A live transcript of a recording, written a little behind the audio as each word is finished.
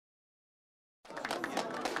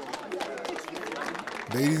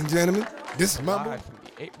Ladies and gentlemen, this is my boy. Live from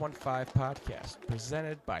the 815 podcast,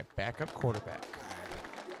 presented by Backup Quarterback.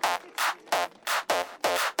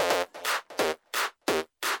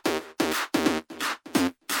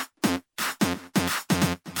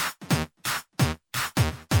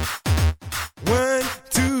 One,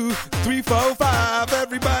 two, three, four, five.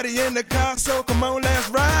 Everybody in the car, so come on, let's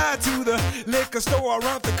ride to the liquor store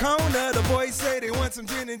around the corner. The boys say they want some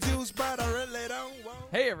gin and juice, but I really don't want.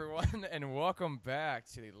 Hey, everyone, and welcome back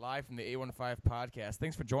to the Live from the 815 podcast.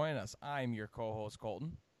 Thanks for joining us. I'm your co-host,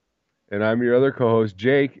 Colton. And I'm your other co-host,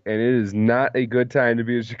 Jake, and it is not a good time to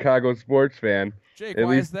be a Chicago sports fan. Jake, At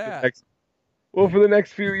why least is that? for the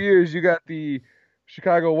next few years, you got the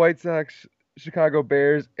Chicago White Sox, Chicago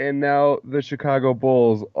Bears, and now the Chicago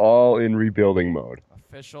Bulls all in rebuilding mode.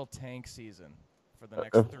 Official tank season for the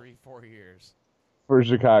next 3-4 years. For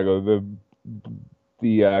Chicago,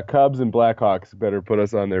 the Cubs and Blackhawks better put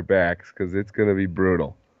us on their backs because it's going to be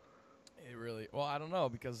brutal. Well, I don't know,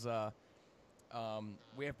 because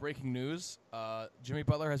we have breaking news. Jimmy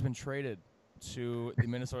Butler has been traded to the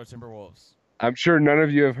Minnesota Timberwolves. I'm sure none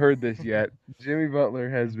of you have heard this yet. Jimmy Butler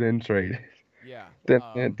has been traded. Yeah.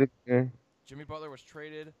 Yeah. Jimmy Butler was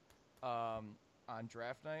traded on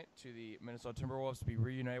draft night to the Minnesota Timberwolves to be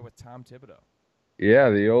reunited with Tom Thibodeau. Yeah,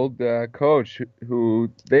 the old coach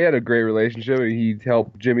who they had a great relationship, and he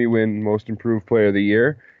helped Jimmy win Most Improved Player of the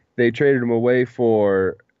Year. They traded him away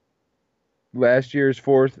for last year's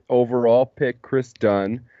 4th overall pick, Chris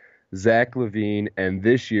Dunn, Zach LaVine, and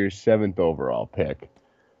this year's 7th overall pick,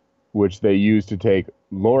 which they used to take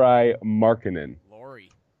Lauri Markkanen.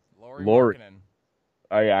 Lauri Markkanen.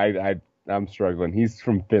 I'm struggling. He's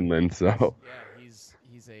from Finland, so. Yeah, he's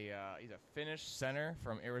a Finnish center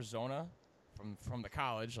from Arizona, from the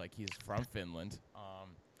college, like he's from Finland.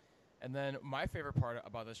 And then my favorite part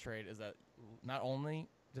about this trade is that not only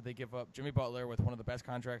did they give up Jimmy Butler with one of the best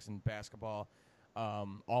contracts in basketball,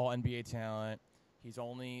 all NBA talent. He's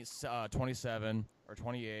only 27 or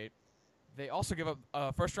 28. They also give up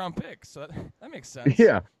a first-round pick, so that makes sense.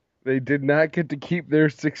 Yeah, they did not get to keep their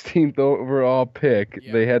 16th overall pick.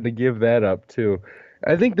 Yeah. They had to give that up, too.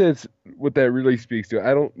 I think that's what that really speaks to.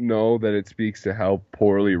 I don't know that it speaks to how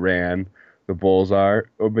poorly ran the Bulls are,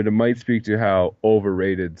 but it might speak to how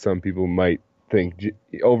overrated some people might think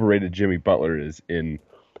overrated Jimmy Butler is in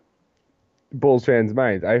Bulls fans'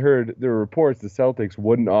 minds. I heard there were reports the Celtics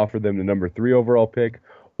wouldn't offer them the number 3 overall pick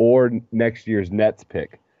or next year's Nets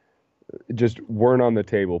pick. Just weren't on the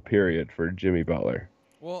table, period, for Jimmy Butler.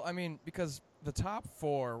 Well, I mean, because the top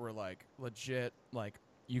 4 were, like, legit, like,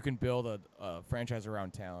 you can build a franchise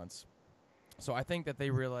around talents. So I think that they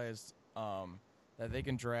realized that they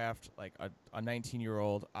can draft, like, a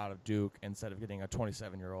 19-year-old out of Duke instead of getting a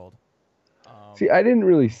 27-year-old. See, I didn't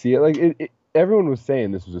really see it. Like, everyone was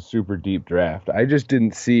saying this was a super deep draft. I just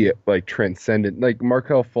didn't see it, like, transcendent. Like,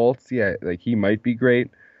 Markelle Fultz, yeah, like, he might be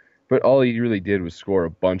great, but all he really did was score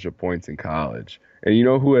a bunch of points in college. And you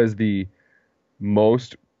know who has the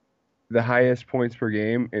highest points per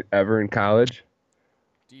game ever in college?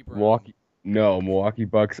 Milwaukee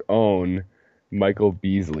Bucks own Michael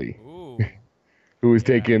Beasley, Ooh. who was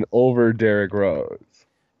taken over Derrick Rose.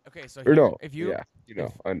 Okay, so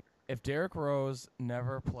If Derrick Rose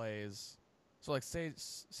never plays, so like say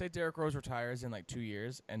Derrick Rose retires in like 2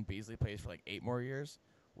 years and Beasley plays for like 8 more years,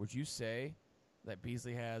 would you say that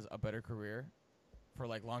Beasley has a better career for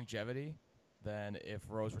like longevity than if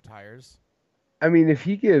Rose retires? I mean, if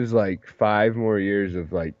he gives like 5 more years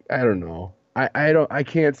of like, I don't know. I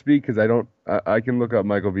can't speak because I can look up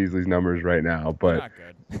Michael Beasley's numbers right now, but not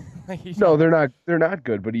good. no, they're not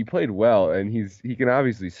good, but he played well and he can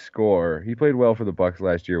obviously score. He played well for the Bucks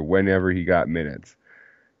last year whenever he got minutes.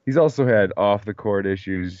 He's also had off the court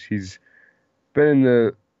issues. He's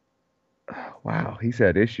been he's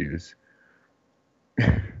had issues.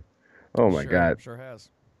 Oh my God. Sure has.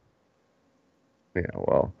 Yeah,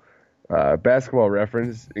 well, basketball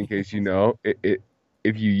reference, in case you know, it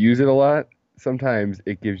if you use it a lot, sometimes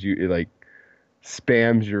it gives you, it like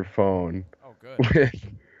spams your phone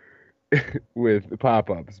with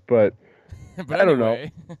pop-ups. But I don't know.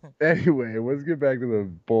 Anyway, let's get back to the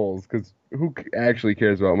Bulls, because who actually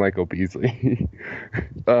cares about Michael Beasley?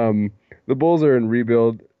 The Bulls are in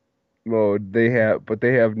rebuild mode. They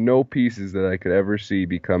have no pieces that I could ever see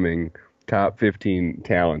becoming top 15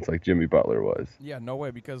 talents like Jimmy Butler was. Yeah, no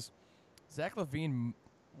way, because Zach LaVine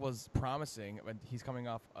was promising, but he's coming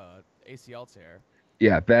off ACL tear.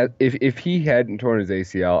 Yeah, that if he hadn't torn his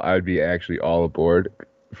ACL, I would be actually all aboard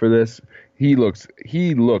for this. He looked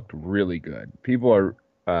really good. People are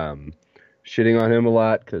shitting on him a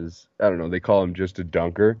lot because, I don't know, they call him just a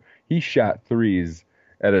dunker. He shot threes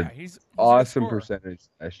at Yeah, an he's a good awesome scorer. percentage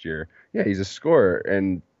last year. Yeah, he's a scorer,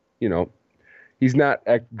 and you know he's not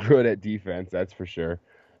good at defense, that's for sure.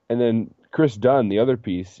 And then Chris Dunn, the other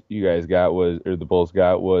piece you guys got was, or the Bulls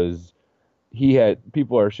got was, he had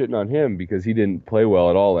people are shitting on him because he didn't play well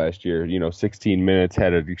at all last year. 16 minutes,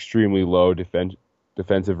 had an extremely low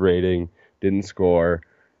defensive rating, didn't score.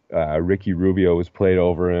 Ricky Rubio was played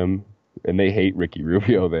over him, and they hate Ricky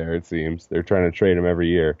Rubio there. It seems they're trying to trade him every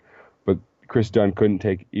year, but Chris Dunn couldn't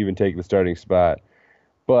take the starting spot.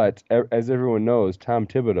 But as everyone knows, Tom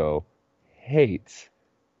Thibodeau hates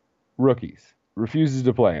rookies, refuses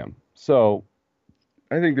to play them. So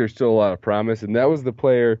I think there's still a lot of promise, and that was the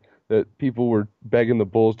player that people were begging the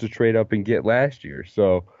Bulls to trade up and get last year.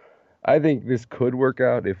 So I think this could work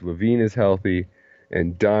out if Levine is healthy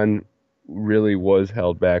and Dunn really was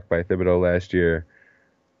held back by Thibodeau last year.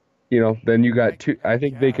 Then you got two. I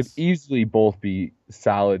think they could guess. easily both be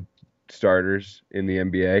solid starters in the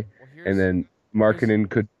NBA, Well, and then Markkanen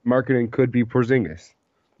could be Porzingis.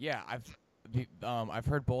 yeah, I've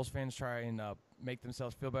heard Bulls fans try and make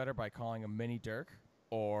themselves feel better by calling him Mini Dirk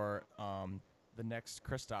or the next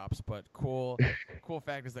Kristaps. But cool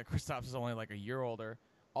fact is that Kristaps is only like a year older.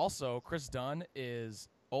 Also, Chris Dunn is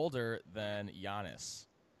older than Giannis.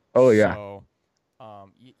 Oh yeah. So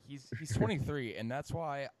he's 23, and that's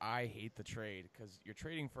why I hate the trade, because you're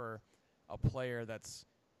trading for a player that's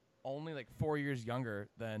only like 4 years younger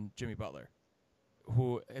than Jimmy Butler,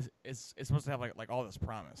 who is supposed to have like all this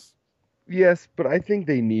promise. Yes, but I think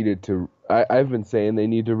they needed to. I've been saying they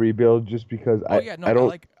need to rebuild just because Oh yeah, no, I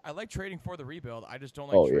don't. I like trading for the rebuild. I just don't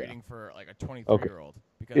like Oh yeah. trading for like a 23 Okay. year old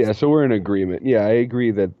because Yeah, so we're in agreement. Yeah, I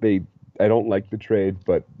agree that I don't like the trade,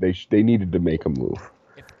 but they needed to make a move.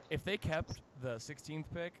 if they kept the 16th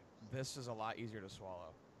pick, this is a lot easier to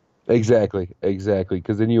swallow. Exactly.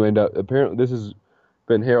 Because then you end up. Apparently, this has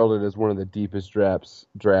been heralded as one of the deepest drafts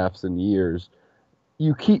in years.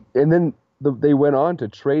 And then they went on to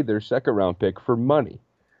trade their second round pick for money,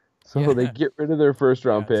 so they get rid of their first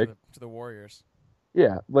round pick. To the Warriors.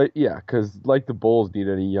 Yeah, because like the Bulls need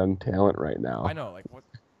any young talent right now. I know, like what.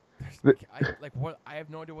 What? I have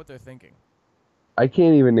no idea what they're thinking. I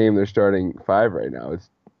can't even name their starting five right now.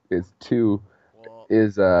 It's two. Well,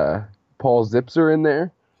 Is Paul Zipser in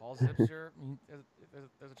there? Paul Zipser,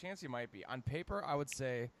 there's a chance he might be. On paper, I would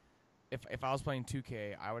say, if I was playing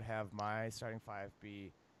 2K, I would have my starting five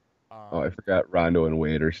be. I forgot Rondo and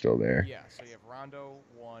Wade are still there. Yeah, so you have Rondo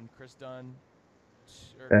 1, Chris Dunn.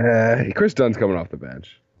 Chris Dunn's coming off the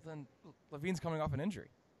bench. Then Levine's coming off an injury.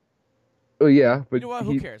 Oh yeah, but you know what?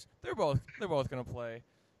 Who cares? They're both gonna play.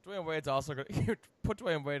 Dwayne Wade's also gonna put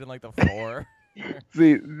Dwayne Wade in like the 4.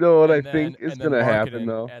 See, what I then, think is going to happen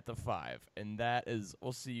though at the 5, and that is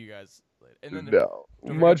we'll see you guys later. And then no,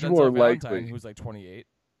 much more likely. Who's like 28.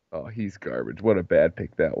 Oh, he's garbage. What a bad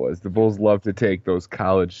pick that was. The Bulls love to take those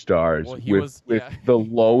college stars with the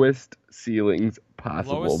lowest ceilings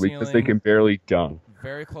possible because they can barely dunk.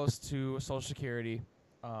 Very close to Social Security.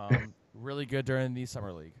 Really good during the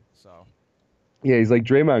summer league. So. Yeah, he's like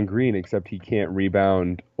Draymond Green, except he can't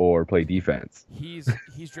rebound or play defense. He's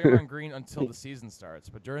Draymond Green until the season starts,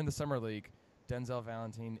 but during the summer league, Denzel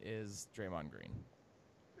Valentine is Draymond Green.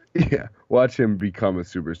 Yeah, watch him become a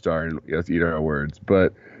superstar, and let's eat our words.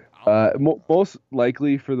 But most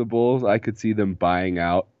likely for the Bulls, I could see them buying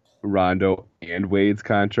out Rondo and Wade's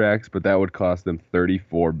contracts, but that would cost them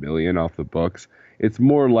 $34 million off the books. It's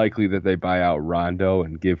more likely that they buy out Rondo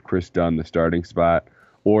and give Chris Dunn the starting spot,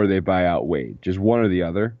 or they buy out Wade. Just one or the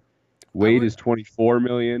other. Wade is $24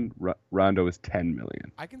 million. Rondo is $10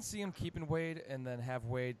 million. I can see him keeping Wade and then have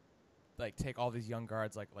Wade like take all these young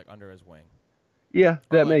guards like under his wing. Yeah,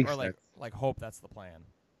 that makes sense. Like hope that's the plan.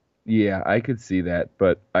 Yeah, I could see that,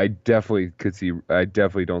 but I definitely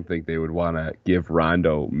don't think they would want to give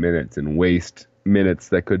Rondo minutes and waste minutes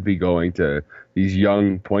that could be going to these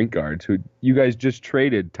young point guards who you guys just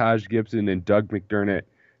traded Taj Gibson and Doug McDermott,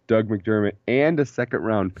 and a second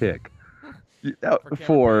round pick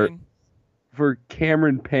for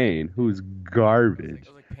Cameron Payne, who's garbage. It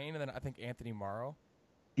was like Payne and then I think Anthony Morrow.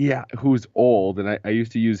 Yeah, who's old, and I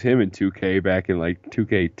used to use him in 2K back in like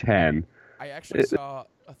 2K10. I actually saw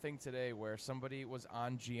a thing today where somebody was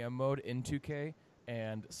on GM mode in 2K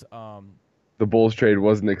and the Bulls trade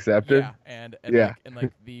wasn't accepted. Yeah,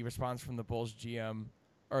 and the response from the Bulls GM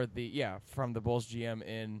from the Bulls GM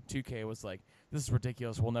in 2K was like, "This is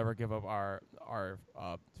ridiculous. We'll never give up our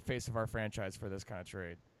face of our franchise for this kind of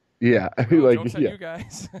trade." Yeah, jokes on you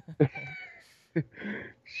guys.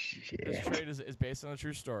 Shit. This trade is based on a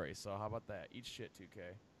true story, so how about that? Eat shit,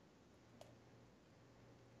 2K.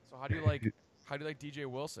 So how do you like DJ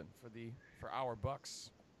Wilson for our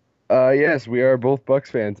Bucks? Yes, we are both Bucks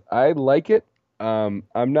fans. I like it. I'm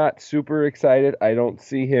not super excited. I don't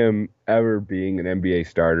see him ever being an NBA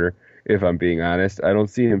starter, if I'm being honest. I don't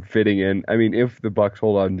see him fitting in. I mean, if the Bucks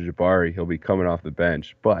hold on to Jabari, he'll be coming off the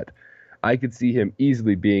bench, but I could see him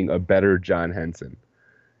easily being a better John Henson.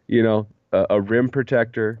 A rim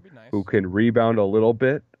protector That'd be nice. who can rebound a little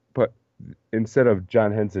bit, but instead of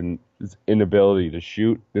John Henson's inability to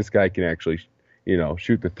shoot, this guy can actually,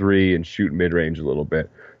 shoot the three and shoot mid range a little bit.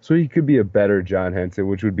 So he could be a better John Henson,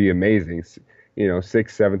 which would be amazing.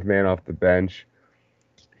 Sixth, seventh man off the bench.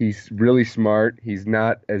 He's really smart. He's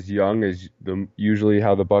not as young as usually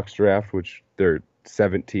how the Bucks draft, which they're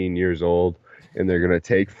 17 years old, and they're gonna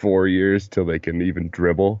take 4 years till they can even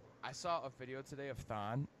dribble. I saw a video today of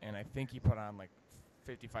Thon, and I think he put on like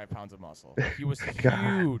 55 pounds of muscle. He was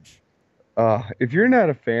God. huge. If you're not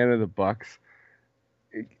a fan of the Bucks,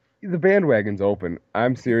 the bandwagon's open.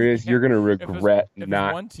 I'm serious. Yeah, You're gonna if there's regret one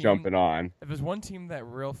not team- jumping on. If there's one team that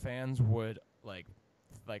real fans would like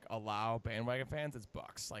allow bandwagon fans, it's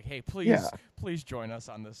Bucks. Like, hey, please join us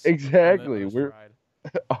on this. Exactly. on this We're ride.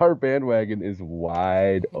 our bandwagon is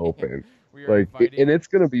wide open. We are And inviting. it's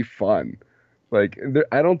gonna be fun.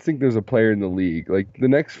 I don't think there's a player in the league. Like the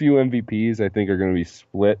next few MVPs, I think are gonna be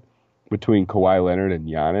split between Kawhi Leonard and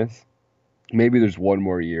Giannis. Maybe there's one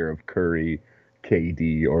more year of Curry,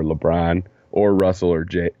 KD, or LeBron, or Russell, or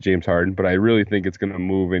James Harden, but I really think it's gonna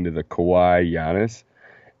move into the Kawhi Giannis,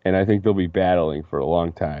 and I think they'll be battling for a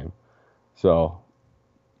long time. So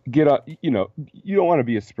get on. You don't want to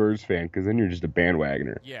be a Spurs fan because then you're just a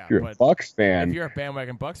bandwagoner. Yeah, if you're a but Bucks fan, if you're a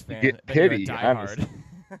bandwagon Bucks fan, get then you're a pity, diehard.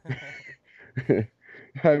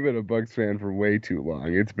 I've been a Bucks fan for way too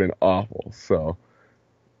long. It's been awful. So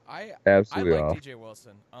I absolutely like awful. DJ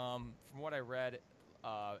Wilson. From what I read,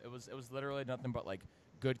 it was literally nothing but like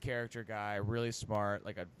good character guy, really smart,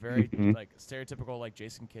 like a very Mhm. like stereotypical like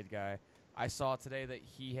Jason Kidd guy. I saw today that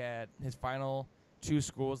he had his final two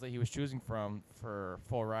schools that he was choosing from for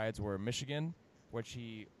full rides were Michigan, which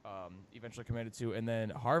he eventually committed to, and then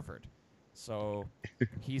Harvard. So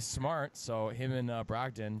he's smart. So him and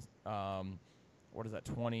Brogdon, what is that,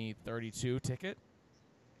 2032 ticket?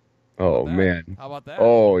 How Oh about that? man. How about that?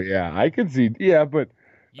 Oh yeah, I could see. Yeah, but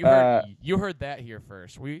You heard that here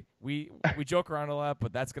first. We joke around a lot,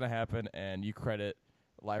 but that's gonna happen, and you credit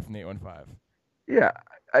Live from the 815. yeah,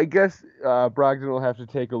 I guess Brogdon will have to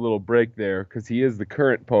take a little break there because he is the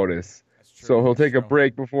current POTUS. That's true. So he'll that's take a true.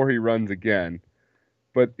 break before he runs again.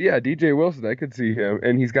 But yeah, DJ Wilson, I could see him,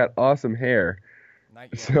 and he's got awesome hair. Yeah,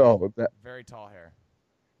 So very tall hair.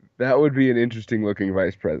 that would be an interesting looking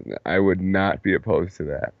vice president. I would not be opposed to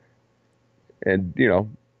that. And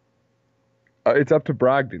it's up to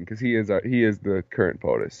Brogdon because he is the current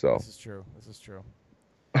POTUS. So This is true.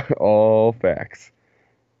 all facts.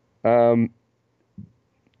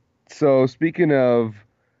 So speaking of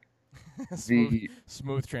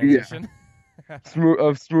smooth transition.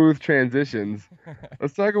 smooth transitions,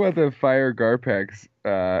 let's talk about the Fire Garpax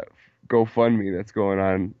GoFundMe that's going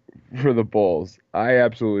on for the Bulls. I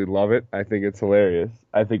absolutely love it. I think it's hilarious.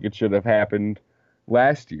 I think it should have happened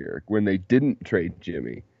last year when they didn't trade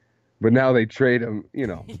Jimmy, but now they trade him.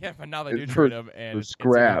 Yeah, but now they do For- trade him, and for it's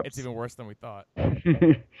scraps. even worse than we thought.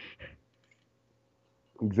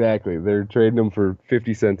 Exactly. They're trading them for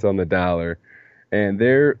 50 cents on the dollar. And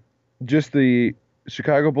the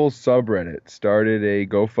Chicago Bulls subreddit started a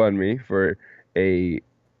GoFundMe for a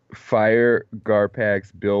Fire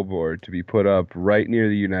Garpax billboard to be put up right near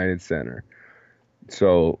the United Center.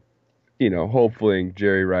 So, hopefully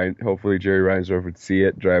Jerry Reinsdorf would see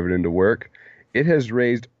it driving into work. It has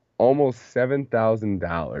raised almost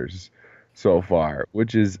 $7,000 so far,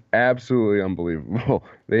 which is absolutely unbelievable.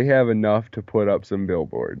 They have enough to put up some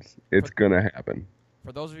billboards. It's gonna happen.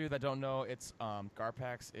 For those of you that don't know, it's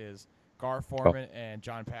Garpax is Gar Forman and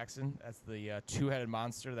John Paxson. That's the two-headed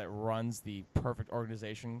monster that runs the perfect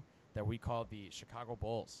organization that we call the Chicago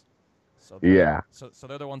Bulls. So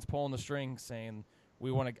they're the ones pulling the strings, saying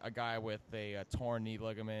we want a guy with a torn knee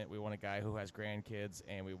ligament, we want a guy who has grandkids,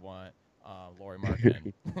 and we want Lauri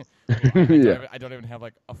Markkanen. I don't even have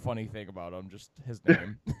like a funny thing about him, just his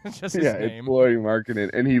name. Just his name. It's Lauri Markkanen,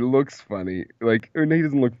 and he looks funny. He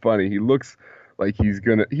doesn't look funny. He looks like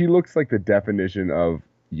he looks like the definition of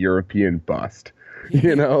European bust.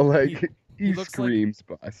 He screams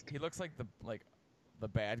bust. He looks like the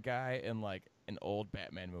bad guy in like an old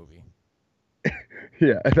Batman movie.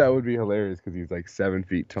 Yeah, that would be hilarious because he's like 7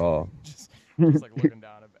 feet tall. just like looking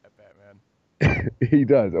down at Batman. He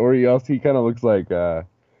does, or he kind of looks like the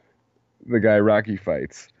guy Rocky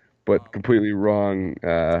fights, but completely wrong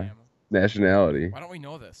Damn. nationality. Why don't we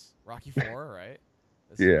know this? Rocky 4, right?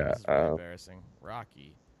 This Yeah, is really embarrassing.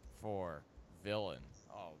 Rocky for villain.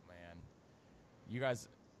 Oh man, you guys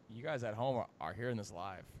at home are hearing this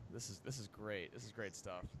live. This is great. This is great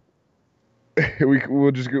stuff.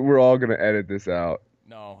 We're all gonna edit this out.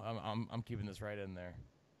 No, I'm keeping this right in there.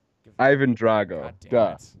 Ivan Drago. God damn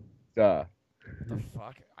Duh. it. Duh. The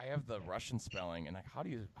fuck? I have the Russian spelling, and like, how do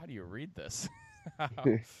you read this?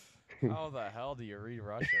 How the hell do you read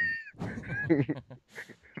Russian?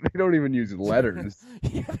 They don't even use letters.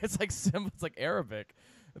 Yeah, it's like it's like Arabic.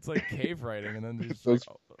 It's like cave writing, and then there's Those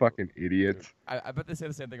like, fucking idiots. I bet they say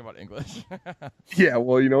the same thing about English. Yeah,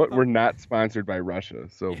 well, you know what? We're not sponsored by Russia,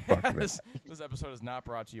 so fuck that. This episode is not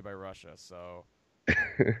brought to you by Russia, so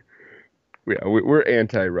Yeah, we're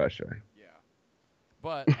anti-Russia. yeah.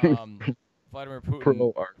 But Vladimir Putin,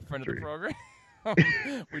 Pro our friend of the country. program,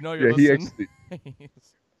 we know you're Yeah, listening.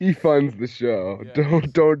 he funds the show. Yeah,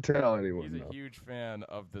 Don't tell anyone. He's a though. huge fan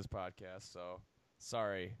of this podcast, so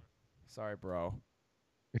sorry, bro.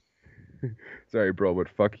 Sorry, bro, but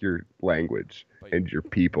fuck your language But and your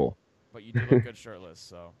people. But you do look good shirtless,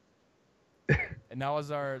 so. And now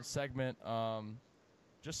is our segment,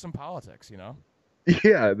 just some politics, you know?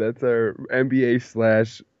 Yeah, that's our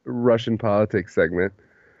NBA/Russian politics segment.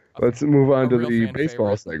 Let's move on to real the fan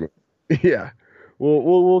baseball favorite. segment. Yeah,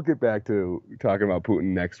 we'll get back to talking about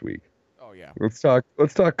Putin next week. Oh yeah. Let's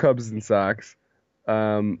talk Cubs and Sox.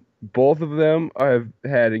 Both of them have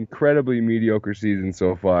had incredibly mediocre seasons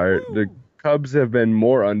so far. Woo! The Cubs have been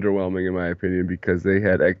more underwhelming in my opinion because they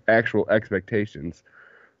had actual expectations.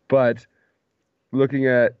 But looking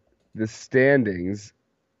at the standings,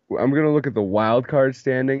 I'm going to look at the wild card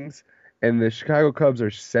standings, and the Chicago Cubs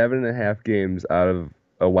are 7.5 games out of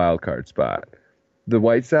a wild card spot. The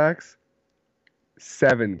White Sox,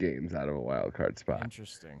 7 games out of a wild card spot.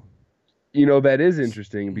 Interesting. You know, that is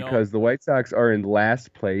interesting No. because the White Sox are in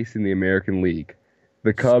last place in the American League.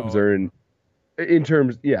 The Cubs So- are in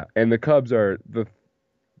terms, yeah, and the Cubs are the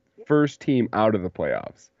first team out of the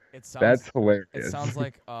playoffs. It sounds That's hilarious. It sounds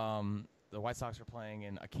like the White Sox are playing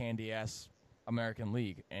in a candy ass American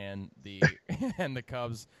League, and the and the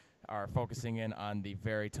Cubs are focusing in on the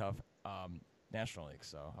very tough National League.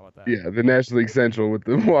 So how about that? Yeah, the National League Central with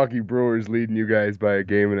the Milwaukee Brewers leading you guys by a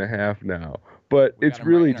game and a half now. But We it's got 'em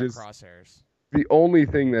right really in our just crosshairs. the only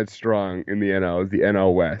thing that's strong in the NL is the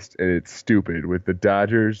NL West, and it's stupid with the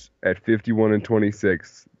Dodgers at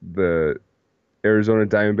 51-26, the Arizona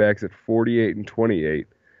Diamondbacks at 48-28,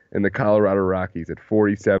 and the Colorado Rockies at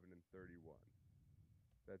 47-31.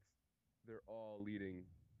 They're all leading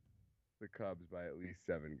the Cubs by at least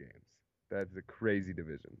 7 games. That's a crazy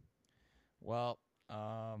division. Well,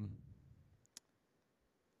 I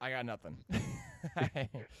got nothing.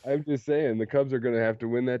 I'm just saying the Cubs are going to have to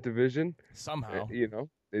win that division. Somehow. You know,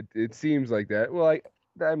 it seems like that. Well,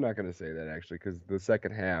 I'm not going to say that actually because the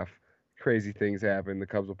second half, crazy things happen. The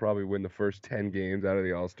Cubs will probably win the first 10 games out of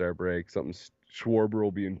the All-Star break. Schwarber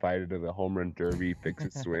will be invited to the home run derby, fix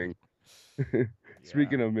his swing.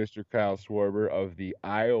 Speaking of Mr. Kyle Schwarber of the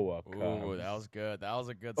Iowa Cubs. Ooh, that was good. That was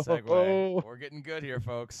a good segue. Oh. We're getting good here,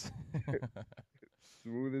 folks.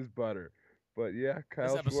 Smooth as butter. But yeah, Kyle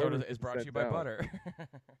This episode Schwarber is brought to sat you by down. butter.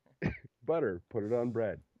 Butter, put it on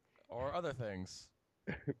bread. Or other things.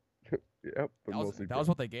 Yep, but mostly That was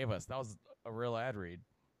what they gave us. That was a real ad read.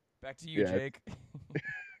 Back to you, Yeah. Jake.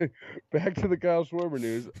 Back to the Kyle Schwarber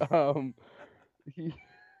news.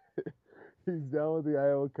 He's down with the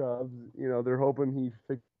Iowa Cubs. You know, they're hoping he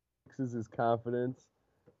fixes his confidence,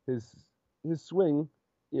 his swing.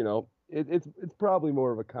 You know, it's probably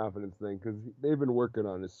more of a confidence thing because they've been working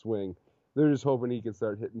on his swing. They're just hoping he can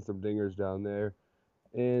start hitting some dingers down there.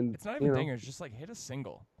 And It's not even you know, dingers. Just like hit a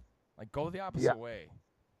single. Like go the opposite way.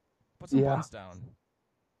 Put some Yeah. bunts down.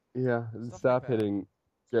 Yeah, and Stuff stop like that. hitting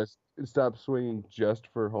stop swinging just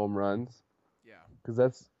for home runs. Yeah. Because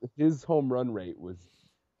that's his home run rate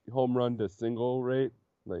home run to single rate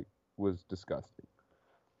was disgusting.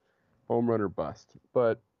 Home run or bust.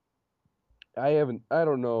 But I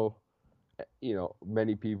don't know,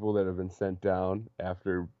 many people that have been sent down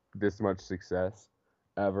after this much success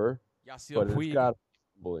ever. Yasiel But it's Puig, got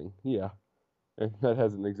humbling. Yeah. And that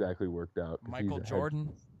hasn't exactly worked out. 'cause Michael he's a head-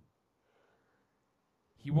 Jordan.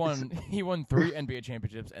 He won 3 NBA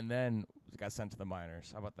championships and then got sent to the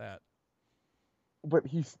minors. How about that? But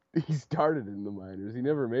he started in the minors. He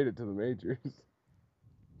never made it to the majors.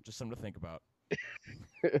 Just something to think about.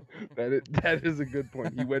 That is a good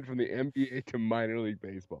point. He went from the NBA to minor league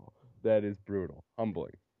baseball. That is brutal,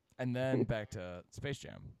 humbling. And then back to Space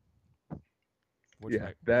Jam. Which Yeah,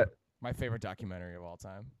 is that my favorite documentary of all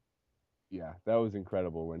time. Yeah, that was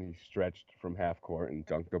incredible when he stretched from half court and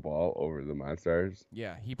dunked the ball over the Monstars.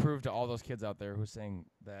 Yeah, he proved to all those kids out there who saying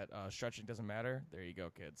that stretching doesn't matter. There you go,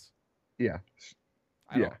 kids. Yeah,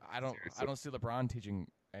 I don't, yeah. I Seriously. don't see LeBron teaching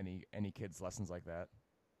any kids lessons like that.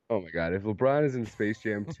 Oh my God, if LeBron is in Space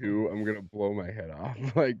Jam 2, I'm gonna blow my head off.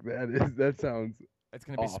 Like that sounds It's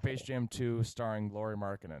gonna be awful. Space Jam 2 starring Laurie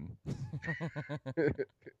Markkinen.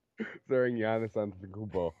 Starring Giannis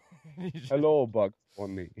Antetokounmpo. He just- Hello, Bugs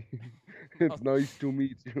Bunny. It's nice to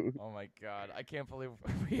meet you. Oh my God! I can't believe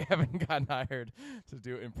we haven't gotten hired to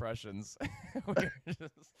do impressions. We're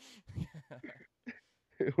just-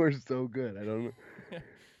 We're so good. I don't know.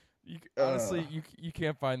 honestly, you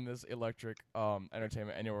can't find this electric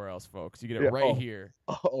entertainment anywhere else, folks. You get it Yeah, right here.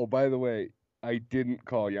 Oh, by the way, I didn't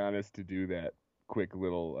call Giannis to do that quick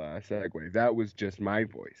little segue. That was just my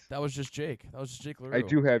voice. That was just Jake. That was just Jake LaRue. I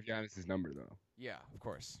do have Giannis's number though. Yeah, of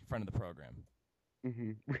course, friend of the program.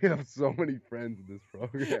 We have so many friends in this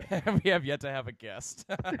program. We have yet to have a guest.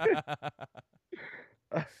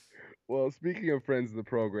 Well, speaking of friends of the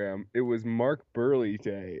program, it was Mark Burley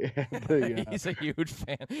Day. At the, He's a huge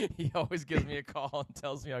fan. He always gives me a call and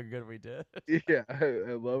tells me how good we did. yeah,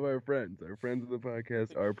 I love our friends. Our friends of the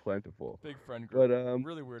podcast are plentiful. Big friend group. But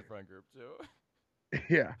Really weird friend group too.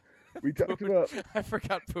 yeah, we talked about I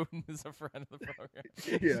forgot Putin is a friend of the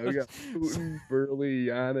program. yeah, we got Putin, Burley,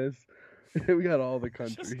 Giannis. We got all the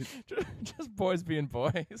countries Just boys being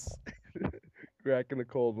boys. cracking the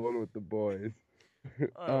cold one with the boys.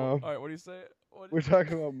 All right, what do you say? We're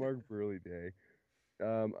talking about Mark Burley Day.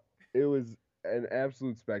 It was an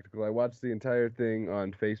absolute spectacle. I watched the entire thing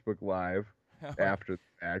on Facebook Live after the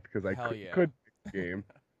fact because I Hell yeah. couldn't pick the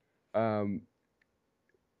game.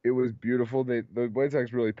 It was beautiful. The White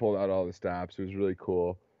Sox really pulled out all the stops. It was really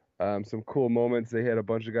cool. Some cool moments. They had a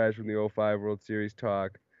bunch of guys from the '05 World Series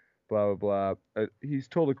talk. Blah blah blah. He's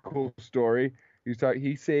told a cool story.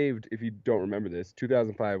 He saved, if you don't remember this,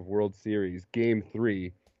 2005 World Series Game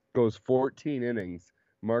 3 goes 14 innings.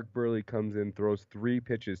 Mark Burley comes in, throws 3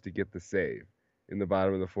 pitches to get the save in the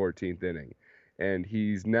bottom of the 14th inning, and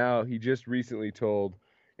he just recently told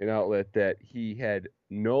an outlet that he had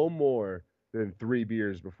no more than 3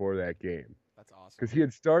 beers before that game That's awesome. because he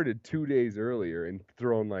had started 2 days earlier and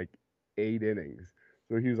thrown like 8 innings.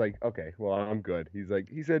 So he was like, okay, well, I'm good.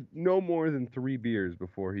 He said no more than 3 beers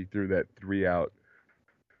before he threw that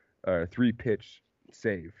 3 pitch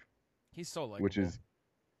save, He's so likable. which is,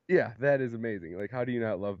 yeah, that is amazing. Like, how do you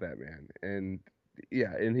not love that man? And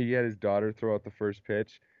yeah, and he had his daughter throw out the first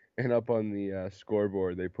pitch, and up on the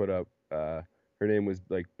scoreboard they put up, her name was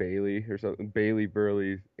like Bailey or something. Bailey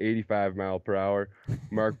Burley, 85 mile per hour.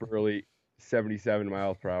 Mark Burley, 77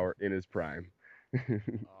 miles per hour in his prime. Oh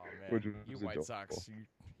which man, was you White adorable. Sox,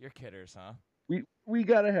 you're kidders, huh? We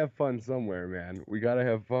gotta have fun somewhere, man. We gotta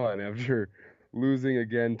have fun after losing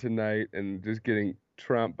again tonight and just getting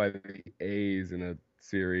trumped by the A's in a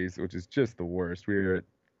series, which is just the worst. We were at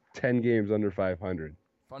 10 games under 500.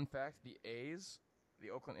 Fun fact: the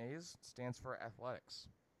Oakland A's, stands for athletics.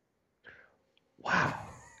 Wow.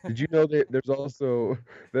 Did you know that there's also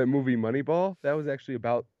that movie Moneyball? That was actually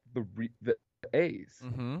about the A's.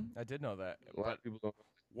 Mm-hmm. I did know that. A lot But of people don't.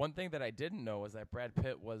 one thing that I didn't know was that Brad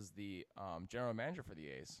Pitt was the general manager for the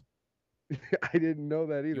A's. I didn't know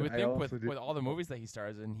that either. You would I think also with all the movies that he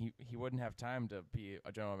stars in, he wouldn't have time to be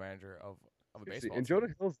a general manager of a baseball And team.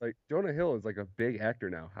 Jonah Hill is like a big actor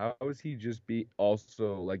now. How is he just be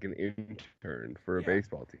also like an intern for a Yeah.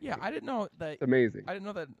 baseball team? Yeah, I didn't know that. It's amazing. I didn't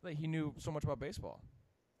know that he knew so much about baseball.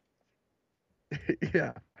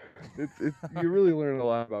 Yeah, it's you really learn a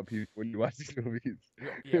lot about people when you watch these movies.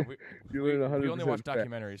 Yeah, You learn we only 100% watch fact.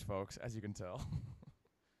 documentaries, folks, as you can tell.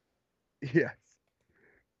 Yes.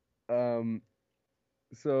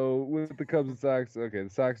 So with the Cubs and Sox, okay, the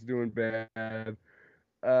Sox are doing bad.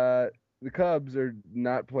 The Cubs are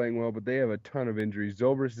not playing well, but they have a ton of injuries.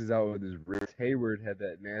 Zobrist is out with his wrist. Hayward had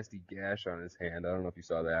that nasty gash on his hand. I don't know if you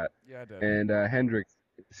saw that. Yeah, I did. And Hendricks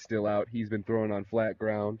is still out. He's been throwing on flat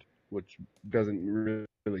ground, which doesn't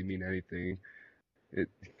really mean anything. It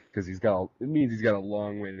means he's got a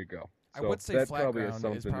long way to go. I So would say that flat probably ground is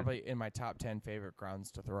something- probably in my top 10 favorite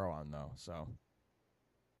grounds to throw on, though. So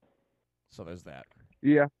there's that.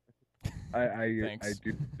 Yeah, I Thanks.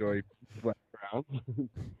 do enjoy flat ground.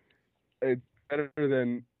 It's better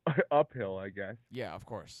than uphill, I guess. Yeah, of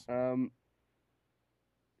course.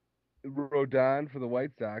 Rodon for the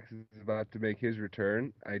White Sox is about to make his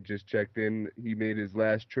return. I just checked in. He made his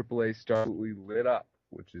last AAA start. We lit up,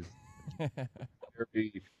 which is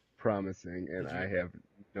very promising, and Did you- I have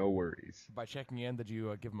no worries. By checking in, did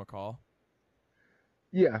you give him a call?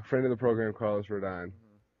 Yeah, friend of the program, Carlos Rodon.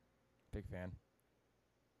 Big fan.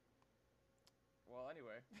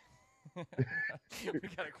 We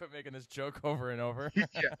gotta quit making this joke over and over. Yeah,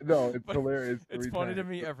 no, it's But hilarious. It's every funny to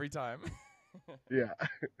time. me every time. Yeah.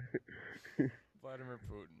 Vladimir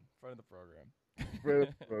Putin, friend of the program. Friend of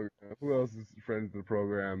the program. Who else is friend of the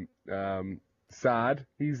program? Saad.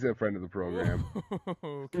 He's a friend of the program.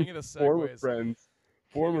 Ooh, king of the Former segues. friends. King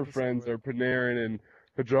of Former the friends segues. are Panarin and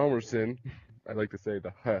Hjalmarsson. I like to say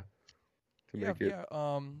the huh to Yeah, make it.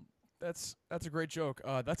 yeah. That's a great joke.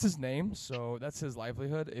 That's his name, so that's his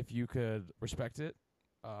livelihood. If you could respect it,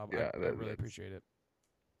 Yeah, I really that's- appreciate it.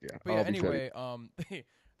 Yeah. But yeah, I'll be sending- anyway,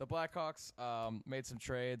 the Blackhawks made some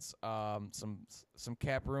trades, some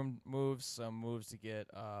cap room moves, some moves to get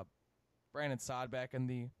Brandon Saad back in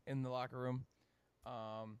the locker room.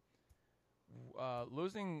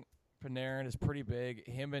 Losing Panarin is pretty big.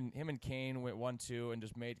 Him and Kane went 1-2 and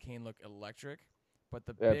just made Kane look electric. But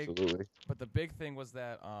the Absolutely. big thing was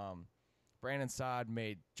that Brandon Saad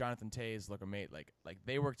made Jonathan Toews look amazing. Like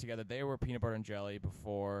they worked together. They were peanut butter and jelly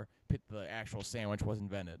before the actual sandwich was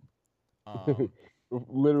invented.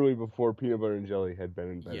 Literally before peanut butter and jelly had been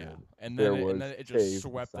invented. Yeah, and there then was and then it Toews just and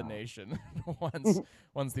swept the Saad. nation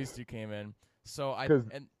once these two came in. So I 'Cause-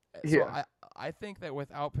 and yeah. I think that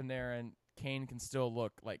without Panarin, Kane can still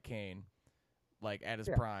look like Kane, like at his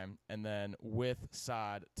Yeah. prime, and then with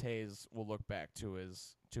Saad, Toews will look back to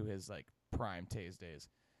his like prime Toews days.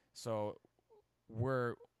 So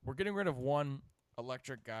we're getting rid of one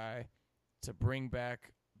electric guy to bring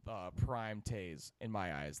back prime Toews in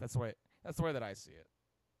my eyes. That's the way that I see it.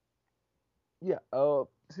 Yeah.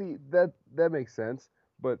 See that makes sense.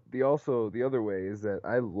 But the other way is that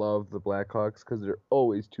I love the Blackhawks because they're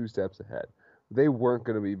always 2 steps ahead. They weren't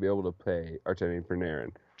going to be able to pay Artemi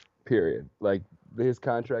Panarin, period. Like his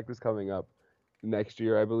contract is coming up next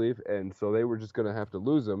year, I believe, and so they were just going to have to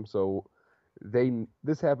lose him. So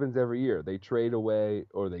this happens every year. They trade away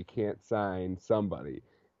or they can't sign somebody,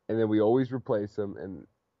 and then we always replace them. And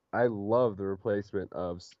I love the replacement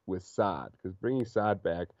with Saad because bringing Saad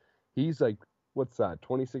back, he's like what's Saad,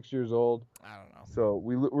 26 years old. I don't know. So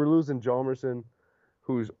we're losing Hjalmarsson,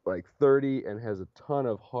 who's like 30 and has a ton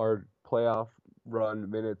of hard playoff run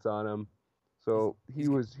minutes on him. So he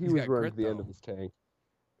was got running grit, to the end though. of his tank.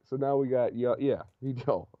 So now we got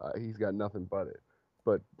he's got nothing but it.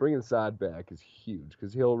 But bringing Saad back is huge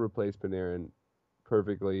because he'll replace Panarin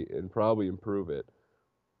perfectly and probably improve it.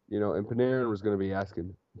 And Panarin was going to be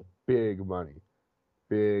asking big money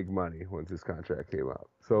once his contract came out.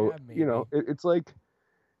 So Yeah, maybe. it's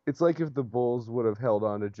like if the Bulls would have held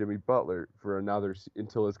on to Jimmy Butler for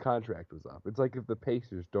until his contract was up. It's like if the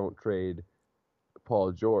Pacers don't trade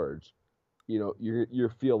Paul George, you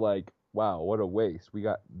feel like, wow, what a waste. We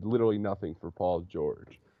got literally nothing for Paul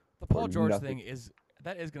George. The Paul Or George nothing. thing is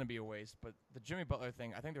going to be a waste, but the Jimmy Butler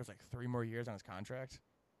thing, I think there's like 3 more years on his contract.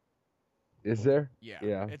 Is there? Yeah.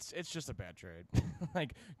 Yeah. It's just a bad trade.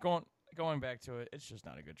 Like going back to it, it's just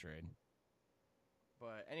not a good trade.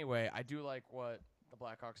 But anyway, I do like what the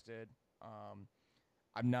Blackhawks did.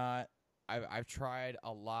 I've tried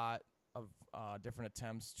a lot of different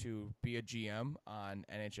attempts to be a GM on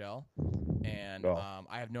NHL, and Oh.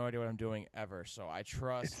 I have no idea what I'm doing ever. So I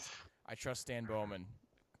trust Stan Bowman.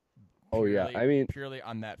 Oh, yeah. purely- I mean- purely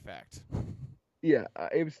on that fact. Yeah,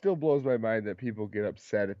 it still blows my mind that people get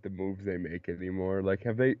upset at the moves they make anymore. Like,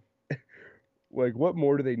 have they, like, what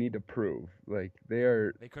more do they need to prove? Like, they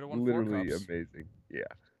are They could have won 4 literally cups. amazing. Yeah.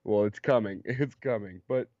 Well, it's coming. It's coming.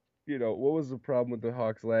 But, what was the problem with the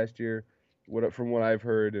Hawks last year? From what I've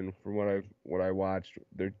heard and from what I watched,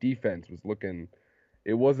 their defense was looking.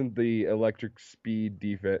 It wasn't the electric speed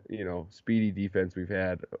defense, speedy defense we've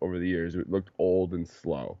had over the years. It looked old and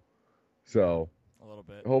slow. So A little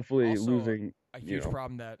bit. hopefully Also, losing. A huge know.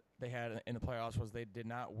 problem that they had in the playoffs was they did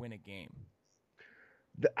not win a game.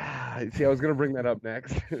 See, I was gonna bring that up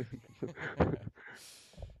next.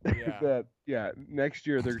 Yeah. Next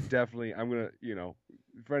year they're definitely. I'm gonna,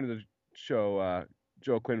 friend of the show,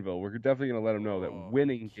 Joe Quinville. We're definitely gonna let him know Oh, that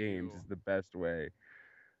winning cute. games is the best way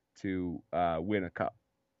to win a cup.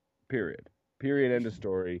 Period. End of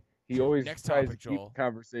story. He always Next tries topic, to keep Joel. the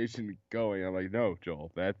conversation going. I'm like, no, Joel.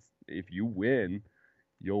 If you win,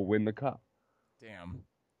 you'll win the cup. Damn.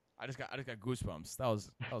 I just got goosebumps. That was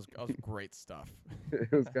great stuff.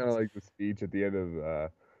 It was kind of like the speech at the end of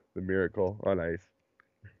the Miracle on Ice.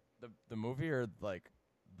 The movie or like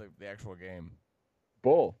the actual game?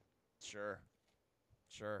 Both. Sure.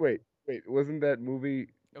 Wait, wasn't that movie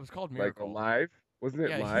It was called like Miracle. live? Wasn't it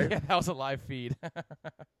yeah, live? yeah, that was a live feed.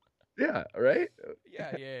 Yeah, right? yeah.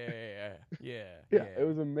 Yeah, it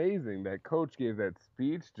was amazing. That coach gave that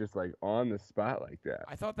speech just like on the spot like that.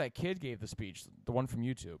 I thought that kid gave the speech, the one from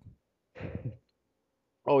YouTube.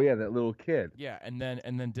 Oh yeah, that little kid. Yeah, and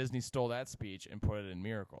then Disney stole that speech and put it in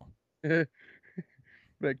Miracle.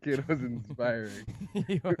 That kid was inspiring.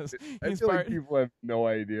 he was he I feel like inspired. people have no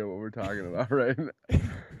idea what we're talking about right now.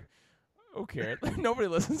 Who cares? Nobody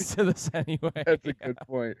listens to this anyway. That's a good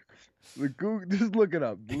point. Just look it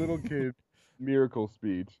up. Little kid miracle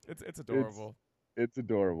speech. It's adorable. It's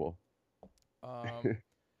adorable.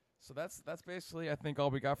 So that's basically I think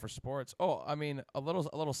all we got for sports. Oh, I mean a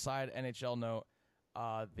little side NHL note.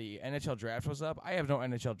 The NHL draft was up. I have no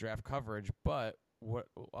NHL draft coverage, but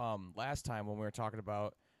last time when we were talking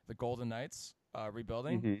about the Golden Knights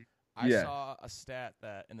rebuilding, Mhm. I Yeah. saw a stat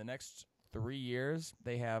that in the next 3 years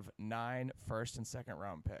they have 9 first and second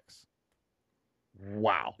round picks.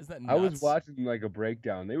 Wow. Isn't that I nuts? was watching like a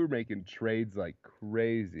breakdown. They were making trades like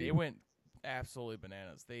crazy. They went absolutely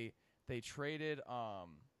bananas. They traded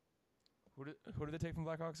who did they take from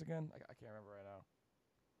Blackhawks again? I can't remember right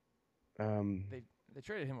now. They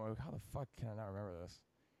traded him. How the fuck can I not remember this?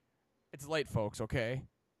 It's late, folks. Okay,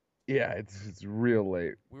 yeah, it's real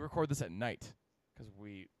late. we record this at night because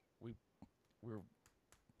we're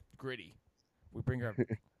gritty. We bring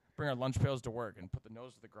our lunch pails to work and put the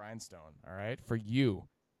nose to the grindstone. All right, for you.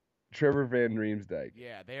 Trevor Van Riemsdyk.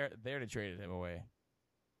 Yeah, they already traded him away.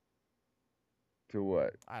 To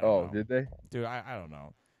what? I don't know. Did they? Dude, I don't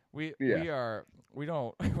know. We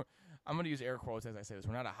don't. I'm gonna use air quotes as I say this.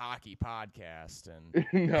 We're not a hockey podcast, and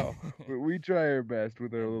No. We try our best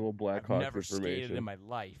with our little I've Blackhawks never skated information. in my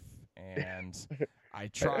life. And I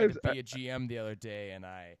tried to be a GM the other day, and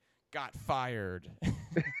I got fired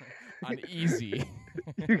on easy.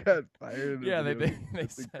 You got fired. Yeah, they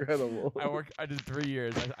That's said- incredible. I did 3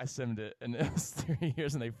 years. I simmed it, and it was 3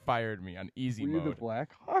 years, and they fired me on easy Were you the mode.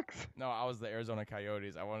 Blackhawks? No, I was the Arizona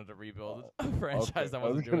Coyotes. I wanted to rebuild a franchise that I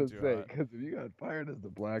was wasn't gonna doing too say hot. because if you got fired as the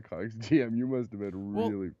Blackhawks GM, you must have been Well,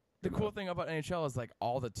 really. The cool thing about NHL is like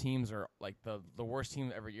all the teams are like the worst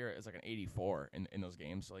team every year is like an 84 in those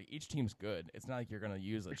games. So like each team's good. It's not like you're gonna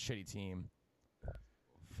use a shitty team. Fuck,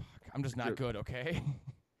 I'm just not good. Okay.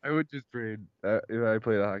 I would just trade if I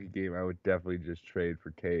played a hockey game. I would definitely just trade for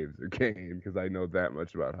Caves or Kane because I know that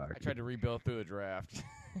much about hockey. I tried to rebuild through the draft.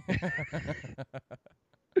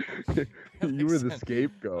 You were the sense.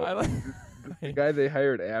 scapegoat. The guy they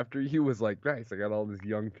hired after you was like, nice, I got all this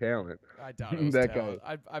young talent. I doubt it was That talent.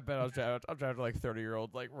 I bet I was drafted like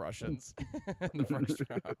 30-year-old like Russians in the first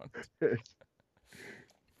round.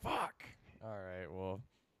 Fuck. All right. Well,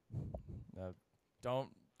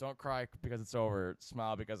 don't cry because it's over.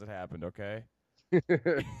 Smile because it happened. Okay.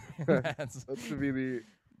 That's, That should be the.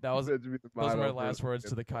 that was that should be the those are my motto for last words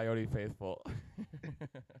to the Coyote faithful.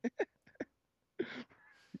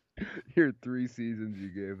 your 3 seasons you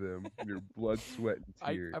gave them, your blood, sweat, and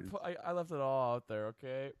I tears. I left it all out there.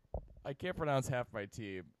 Okay. I can't pronounce half my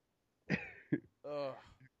team. Ugh.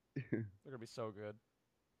 They're gonna be so good.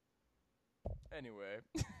 Anyway,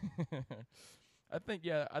 I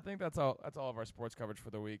think that's all of our sports coverage for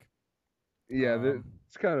the week. Yeah, Um,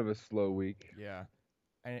 it's kind of a slow week, Yeah.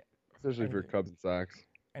 Any, especially for anything- Cubs and Sox.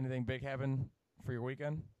 anything big happen for your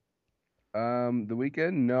weekend? The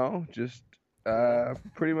weekend, no, just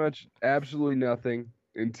pretty much absolutely nothing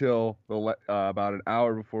until about an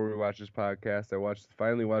hour before we watched this podcast. I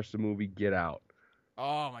finally watched the movie Get Out.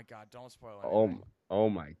 Oh my God! Don't spoil anything. Oh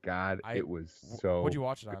my God, it was so. What'd you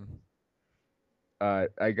watch it on?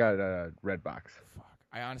 I got a Redbox. Fuck.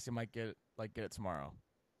 I honestly might get it tomorrow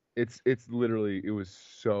It's literally it was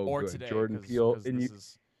so or good. today. Jordan 'cause- Peele 'cause and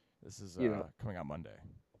this is you know. coming out Monday.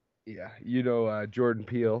 Yeah, Jordan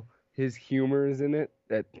Peele. His humor is in it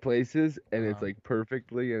at places, and it's Uh-huh. like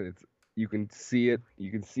perfectly, and you can see it.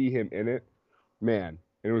 You can see him in it. Man,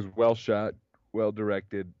 it was well shot, well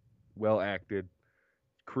directed, well acted,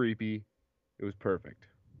 creepy. It was perfect.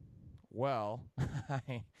 Well,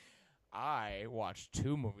 I watched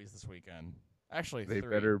 2 movies this weekend. Actually, They 3.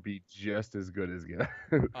 better be just as good as Get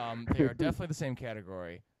Out. They are definitely the same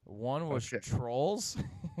category. One was Okay. Trolls,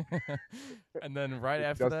 and then right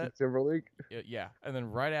after Justin that, Timberlake. yeah, and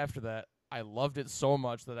then right after that, I loved it so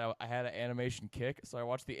much that I had an animation kick, so I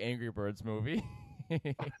watched the Angry Birds movie.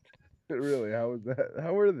 Really? How was that?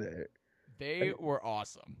 How were they? They were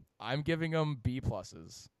awesome. I'm giving them B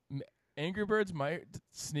pluses. Angry Birds might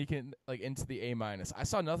sneak in into the A minus. I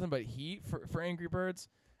saw nothing but heat for Angry Birds,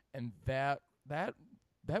 and that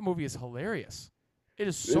movie is hilarious. It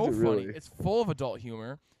is so it funny. really? It's full of adult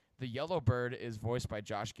humor. The yellow bird is voiced by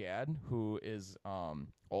Josh Gad, who is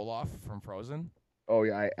Olaf from Frozen. Oh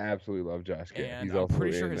yeah, I absolutely love Josh Gad. And He's I'm also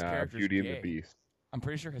pretty sure in his character's Beauty and gay. the Beast. I'm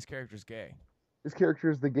pretty sure his character's gay. His character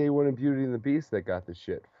is the gay one in Beauty and the Beast that got the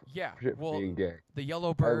shit Yeah, for well, being gay. the yellow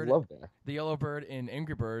I bird, love that. the yellow bird in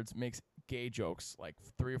Angry Birds makes gay jokes like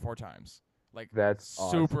 3 or 4 times. Like That's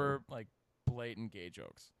super like blatant gay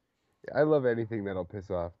jokes. I love anything that'll piss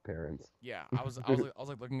off parents. Yeah, I was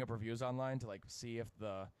like looking up reviews online to like see if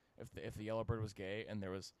the Yellowbird was gay, and there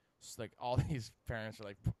was just, like all these parents are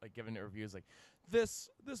like giving it reviews like this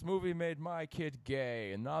movie made my kid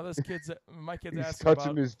gay, and now my kid's He's asking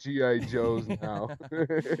touching about his GI Joes now.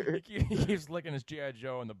 he keeps licking his GI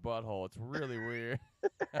Joe in the butthole. It's really weird.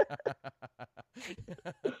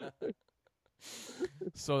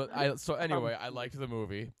 So anyway, I liked the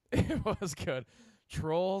movie. It was good.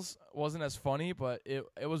 Trolls wasn't as funny, but it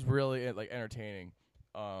was really like entertaining.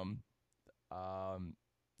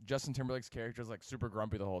 Justin Timberlake's character is like super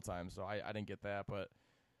grumpy the whole time, so I didn't get that, but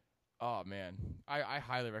oh man, I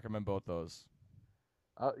highly recommend both those.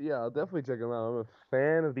 Yeah, I'll definitely check them out. I'm a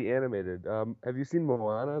fan of the animated. Have you seen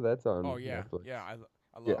Moana? That's on Netflix. Yeah,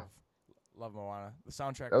 I love Moana. The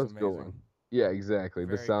soundtrack That is was a good amazing. one. Yeah, exactly.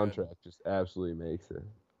 Very the good. soundtrack just absolutely makes it.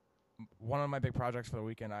 One of my big projects for the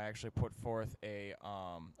weekend, I actually put forth a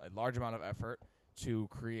large amount of effort to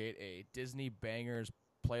create a Disney Bangers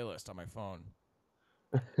playlist on my phone,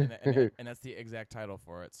 and that's the exact title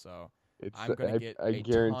for it. So I'm gonna get I a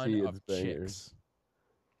guarantee ton it's of bangers. chicks.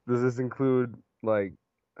 Does this include like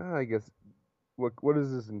I guess what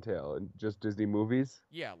does this entail? Just Disney movies?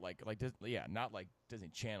 Yeah, not like Disney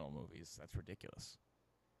Channel movies. That's ridiculous.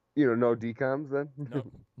 No decoms then?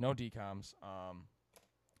 No decoms.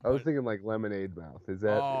 I was thinking like Lemonade Mouth. Was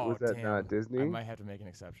that damn. not Disney? I might have to make an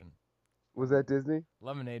exception. Was that Disney?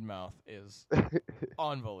 Lemonade Mouth is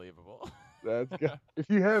unbelievable. That's good. If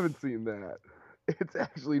you haven't seen that, it's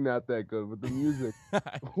actually not that good, but the music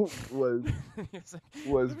was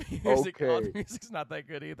the music, okay. The music's not that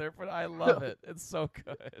good either, but I love it. It's so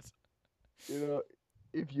good.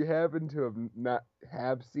 If you happen to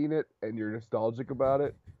have seen it and you're nostalgic about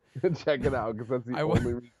it, check it out because that's the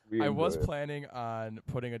only reason we I was enjoy it. planning on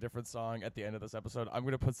putting a different song at the end of this episode. I'm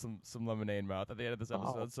gonna put some Lemonade Mouth at the end of this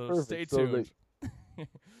episode, so perfect. stay So tuned.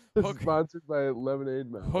 Sponsored by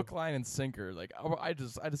Lemonade Mouth. Hook, line, and sinker. Like I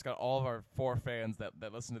just got all of our 4 fans that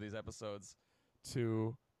listen to these episodes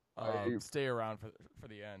to stay around for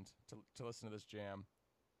the end to listen to this jam.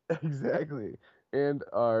 Exactly, and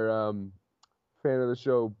our fan of the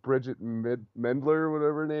show, Bridget Mendler,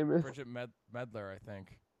 whatever her name is. Bridget Medler, I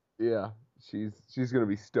think. Yeah, she's gonna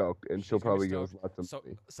be stoked, and she'll probably give us lots of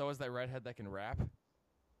money. So is that redhead that can rap?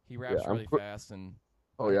 He raps really fast and.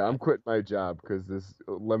 Oh yeah, I'm quitting my job because this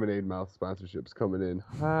Lemonade Mouth sponsorship's coming in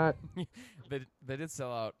hot. They did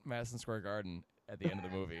sell out Madison Square Garden at the end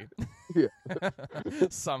of the movie. Yeah.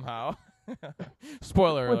 Somehow.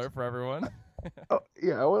 Spoiler alert for everyone. I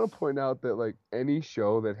want to point out that like any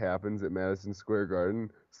show that happens at Madison Square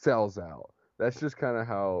Garden sells out. That's just kind of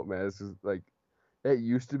how Madison like. It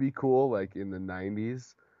used to be cool like in the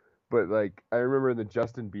 90s, but like I remember in the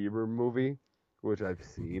Justin Bieber movie, which I've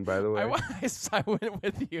seen by the way. I went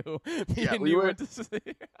with you. Yeah, we went to see.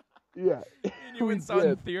 Yeah. And you went saw it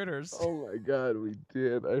in theaters. Oh my god, we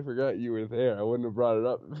did. I forgot you were there. I wouldn't have brought it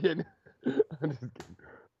up. I'm just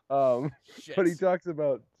kidding. Shit. But he talks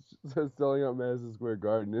about selling out Madison Square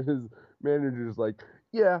Garden, and his manager's like,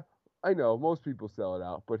 "Yeah, I know most people sell it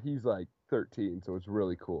out, but he's like 13, so it's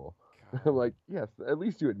really cool." God. I'm like, "Yes, at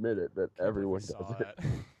least you admit it that everyone does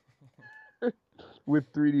it."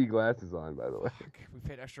 With 3D glasses on, by the way. Fuck, we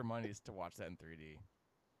paid extra money to watch that in 3D.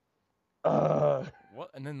 What?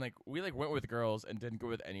 And then we went with girls and didn't go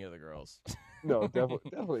with any of the girls. No,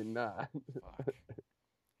 definitely not. Fuck.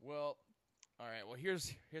 Well, all right. Well,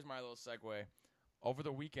 here's my little segue. Over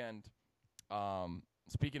the weekend,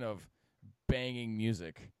 speaking of banging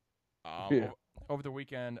music, over the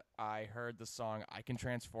weekend I heard the song "I Can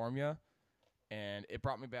Transform Ya," and it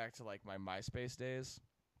brought me back to like my MySpace days.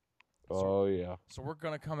 Yeah. So we're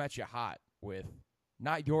gonna come at you hot with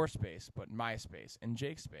not your space, but my space and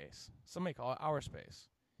Jake's space. Some may call it our space,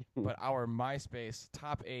 but our MySpace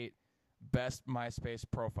top 8 best MySpace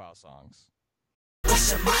profile songs.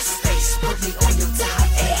 What's your MySpace? Put me on your top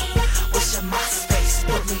 8. What's your MySpace?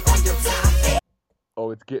 Put me on your top 8.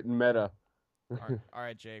 Oh, it's getting meta. All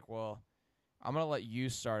right, Jake. Well, I'm gonna let you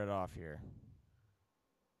start it off here.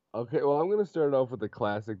 Okay, well, I'm gonna start off with a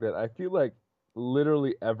classic that I feel like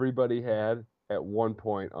literally everybody had at one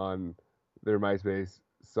point on their MySpace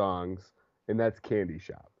songs, and that's Candy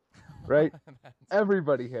Shop, right?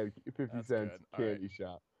 Everybody had 50 Cent's Candy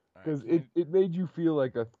Shop because it made you feel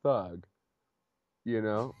like a thug, you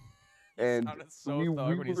know? And so we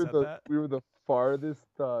were the farthest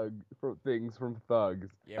things from thugs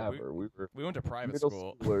ever. We went to private middle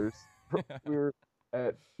school. Schoolers. We were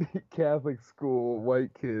at Catholic school,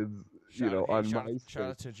 white kids, on MySpace. Shout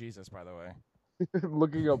out to Jesus, by the way.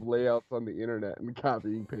 looking up layouts on the internet and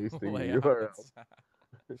copying pasting the URL. Layouts.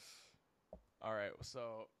 All right,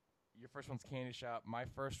 so your first one's Candy Shop. My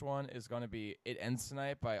first one is going to be It Ends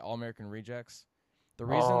Tonight by All American Rejects. The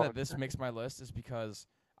reason that this makes my list is because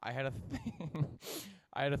I had a thing.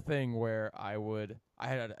 I had a thing where I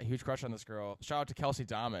had a huge crush on this girl. Shout out to Kelsey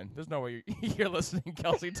Dahman. There's no way you're listening,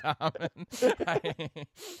 Kelsey Dahman. I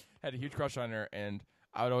had a huge crush on her, and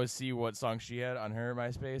I would always see what song she had on her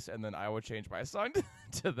MySpace, and then I would change my song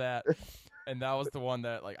to that. And that was the one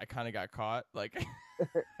that like I kind of got caught. Like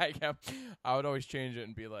I would always change it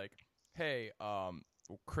and be like, "Hey,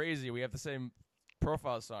 crazy, we have the same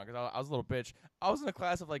profile song." Because I was a little bitch. I was in a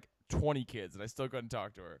class of like 20 kids, and I still couldn't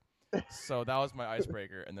talk to her. So that was my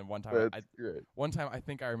icebreaker. And then one time, I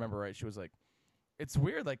think I remember right. She was like, "It's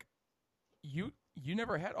weird, like you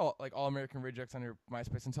never had all American Rejects on your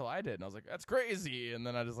MySpace until I did." And I was like, "That's crazy." And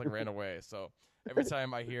then I just like ran away. So every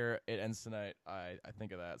time I hear It Ends Tonight, I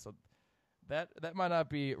think of that. So that might not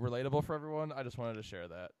be relatable for everyone. I just wanted to share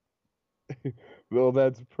that. Well,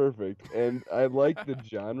 that's perfect. And I like the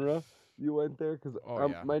genre you went there because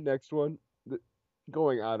my next one,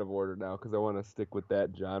 going out of order now because I want to stick with that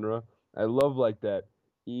genre. I love like that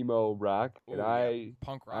emo rock, and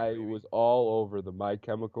punk rock. I was all over the My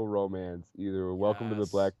Chemical Romance, either Welcome to the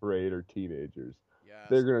Black Parade or Teenagers. Yes.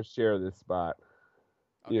 They're gonna share this spot.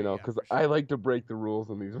 Okay, you know, because I like to break the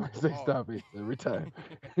rules on these MySpace topics every time.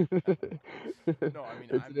 No, I mean,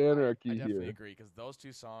 it's an anarchy I definitely here. agree because those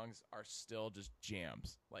two songs are still just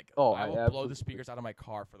jams. Like, Oh, I will blow the speakers out of my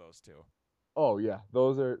car for those two. Oh yeah,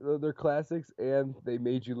 they're classics, and they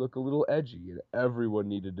made you look a little edgy, and everyone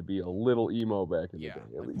needed to be a little emo back in the day.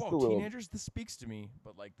 At Like, least whoa, a little. Teenagers, this speaks to me.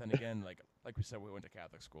 But like then again, like we said, we went to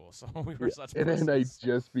Catholic school, so we were such. And then I pussies.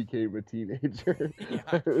 just became a teenager.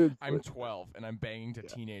 Yeah, I'm 12 and I'm banging to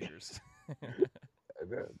teenagers.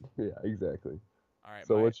 Yeah, exactly. All right.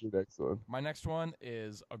 So what's your next one? My next one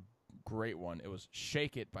is a great one. It was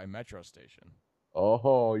 "Shake It" by Metro Station.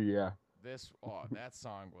 Oh yeah. That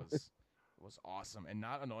song was awesome and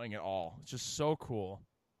not annoying at all. It's just so cool.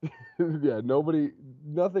 Yeah,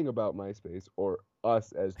 nothing about MySpace or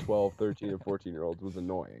us as 12, 13, and 14-year-olds was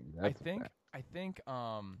annoying. I think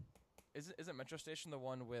isn't Metro Station the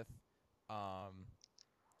one with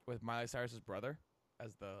Miley Cyrus's brother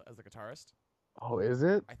as the guitarist? Oh, is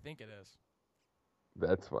it? I think it is.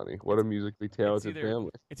 That's funny. What a musically talented family.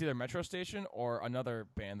 It's either Metro Station or another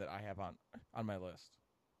band that I have on my list.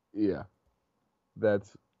 Yeah.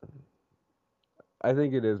 I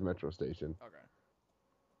think it is Metro Station. Okay.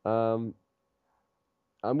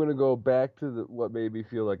 I'm gonna go back to what made me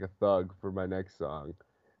feel like a thug for my next song,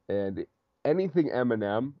 and anything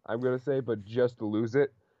Eminem I'm gonna say, but Just to Lose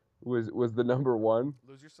It was the number one.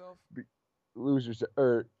 Lose Yourself. Lose Yourself,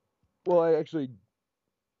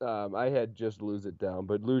 I had Just Lose It down,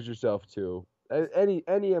 but Lose Yourself too. Any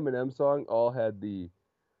Eminem song all had the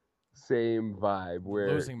same vibe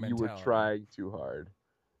where you were trying too hard.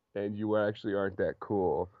 And you actually aren't that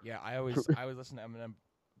cool. Yeah, I always listen to Eminem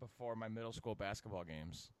before my middle school basketball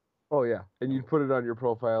games. Oh yeah, and you'd put it on your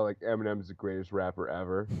profile like Eminem's the greatest rapper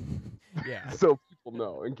ever. Yeah. So people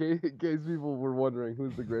know. In case people were wondering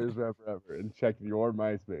who's the greatest rapper ever, and checked your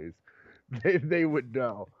MySpace, they would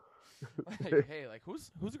know. Hey, like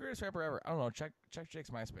who's the greatest rapper ever? I don't know. Check Jake's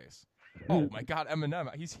MySpace. Oh my God,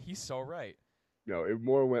 Eminem. He's so right. No, it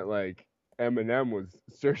more went like Eminem was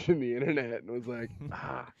searching the internet and was like,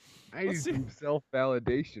 I need some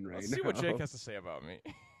self-validation right now. Let's see what Jake has to say about me.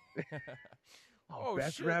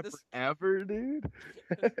 Best shit, rapper ever, dude.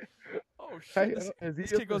 Oh shit!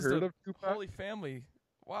 This kid goes heard to of Tupac? Holy Family.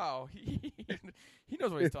 Wow, he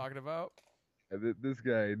knows what he's talking about. This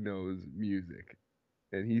guy knows music,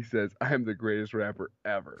 and he says, "I'm the greatest rapper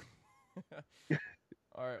ever."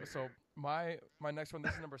 All right, so my next one,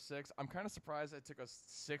 this is number 6. I'm kind of surprised it took us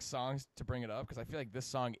 6 songs to bring it up because I feel like this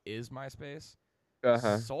song is MySpace.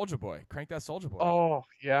 Soulja Boy, crank that Soulja Boy. Oh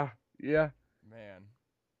yeah. Man,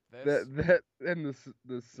 that and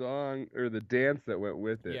the song or the dance that went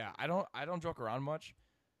with it. Yeah, I don't joke around much,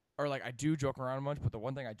 or like I do joke around much, but the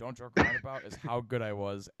one thing I don't joke around about is how good I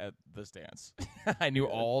was at this dance. I knew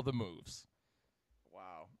all the moves.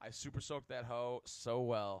 Wow, I super soaked that hoe so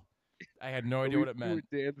well. I had no idea what it meant. We would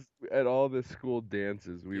dance at all the school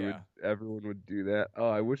dances. Everyone would do that. Oh,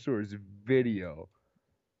 I wish there was video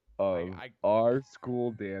of our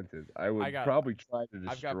school dances. I would probably try to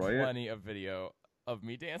destroy it. I've got plenty of video of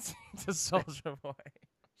me dancing to Soulja Boy.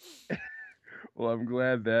 Well, I'm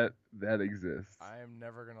glad that exists. I am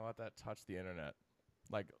never gonna let that touch the internet,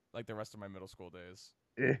 like the rest of my middle school days.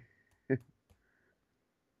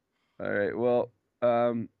 All right. Well,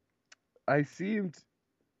 I seemed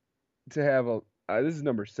to have this is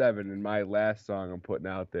number 7 in my last song I'm putting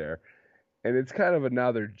out there, and it's kind of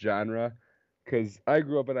another genre because I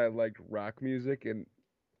grew up and I liked rock music, and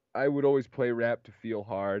I would always play rap to feel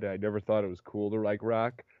hard. I never thought it was cool to like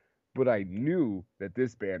rock, but I knew that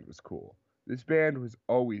this band was cool. This band was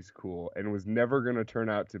always cool and was never going to turn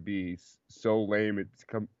out to be so lame it's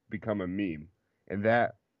become a meme. And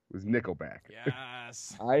that was Nickelback.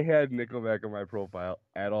 Yes. I had Nickelback on my profile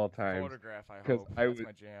at all times. Photograph, I 'cause hope. I That's would-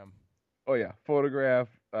 my jam. Oh yeah, Photograph.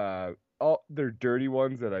 All their dirty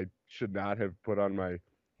ones that I should not have put on my.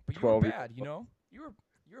 But you 12 were bad, you know? You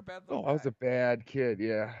were a bad little Oh, I was guy. a bad kid.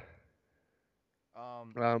 Yeah.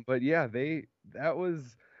 But yeah, that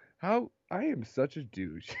was how I am such a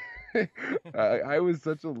douche. I was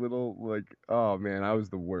such a little like, oh man, I was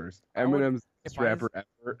the worst. I would- Eminem's if best I rapper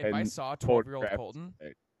ever. If I and saw 12-year-old Photograph Colton,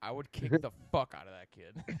 today. I would kick the fuck out of that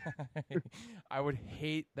kid. I would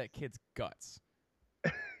hate that kid's guts.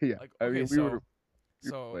 Yeah, Like, I okay, mean, we so, were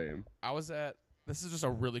so lame. I was at. This is just a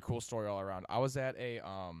really cool story all around. I was at a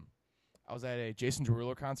Jason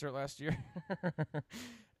Derulo concert last year,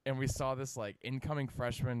 and we saw this like incoming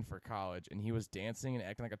freshman for college, and he was dancing and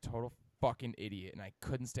acting like a total fucking idiot, and I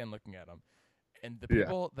couldn't stand looking at him. And the Yeah.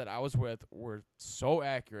 people that I was with were so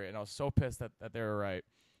accurate, and I was so pissed that they were right.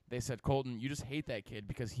 They said, Colton, you just hate that kid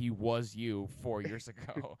because he was you 4 years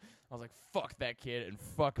ago. I was like, fuck that kid and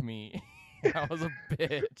fuck me. I was a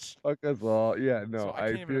bitch. Fuck us all. Yeah, no, So I I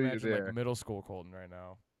can't even feel you imagine there. like middle school Colton right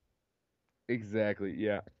now. Exactly.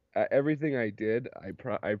 Yeah. Everything I did,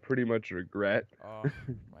 I pretty much regret. Oh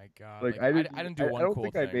my god! Like I didn't do one I don't cool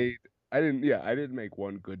think thing. I made. I didn't. Yeah, I didn't make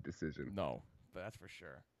one good decision. No, but that's for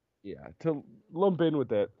sure. Yeah, to lump in with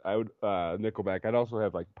that, I would Nickelback. I'd also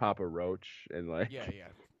have like Papa Roach and like Yeah.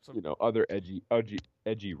 So, other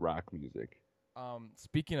edgy rock music.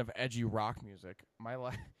 speaking of edgy rock music, my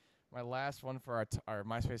last one for our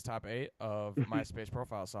MySpace top 8 of MySpace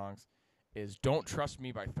profile songs is "Don't Trust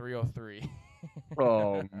Me" by 303.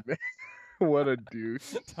 Oh man, what a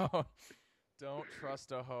douche! Don't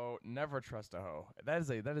trust a hoe. Never trust a hoe. That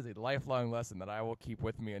is a lifelong lesson that I will keep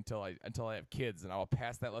with me until I have kids, and I will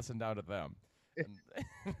pass that lesson down to them.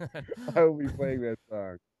 And I will be playing that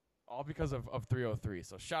song. all because of 303.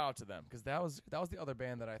 So shout out to them, because that was the other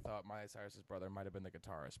band that I thought Miley Cyrus's brother might have been the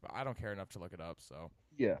guitarist, but I don't care enough to look it up. So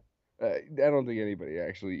Yeah, I don't think anybody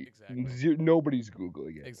actually. Exactly. Nobody's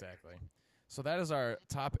googling it. exactly. So that is our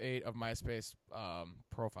top 8 of MySpace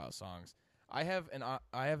profile songs. I have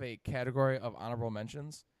a category of honorable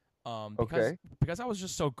mentions. Because I was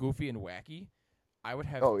just so goofy and wacky, I would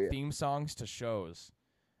have theme songs to shows,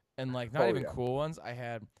 and like not even cool ones.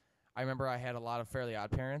 I remember I had a lot of Fairly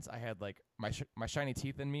Odd Parents. I had like my Shiny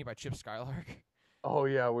Teeth in Me by Chip Skylark. Oh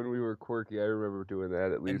yeah, when we were quirky, I remember doing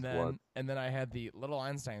that at least once. And then I had the Little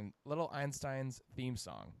Einstein's theme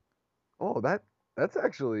song. Oh, that's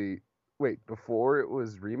actually before it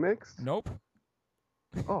was remixed. Nope.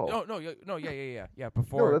 Oh Yeah.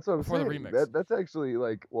 Before no, that's what I'm before saying. the remix. That's actually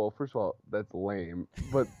like, well, first of all, that's lame,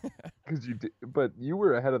 but but you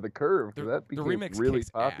were ahead of the curve because that became remix really kicks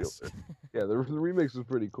popular. ass. Yeah, the remix was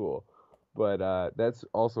pretty cool, but that's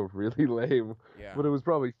also really lame. Yeah. But it was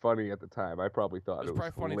probably funny at the time. I probably thought It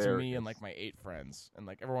was probably funny hilarious. to me and like my 8 friends, and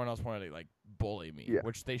like everyone else wanted to like bully me, Yeah.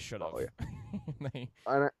 which they should have. Oh,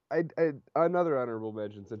 And I another honorable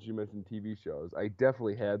mention, since you mentioned TV shows, I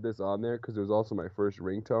definitely had this on there because it was also my first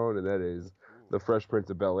ringtone, and that is the Fresh Prince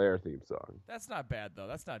of Bel-Air theme song. That's not bad though.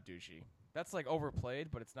 That's not douchey. That's like overplayed,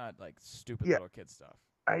 but it's not like stupid Yeah. little kid stuff.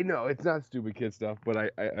 I know it's not stupid kid stuff, but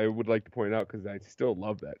I would like to point out because I still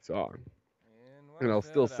love that song. And I'll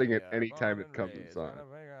still sing it anytime it comes in song.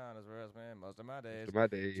 Most of my days. My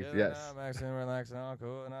days, Chilling yes. out, maxing, relaxing, all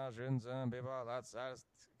cool, and all shooting some people outside.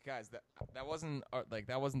 Guys, that wasn't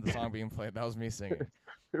the song being played. That was me singing.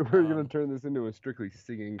 We're gonna turn this into a strictly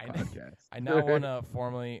singing podcast. I now want to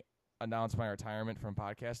formally announce my retirement from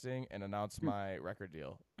podcasting and announce my record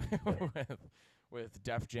deal with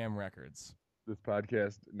Def Jam Records. This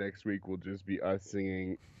podcast next week will just be us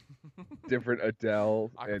singing different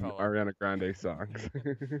Adele and Acapella. Ariana Grande songs.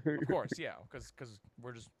 Of course, yeah, because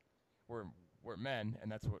we're men,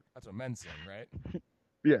 and that's what men sing, right?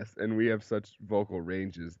 Yes, and we have such vocal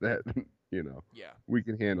ranges that Yeah. we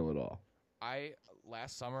can handle it all.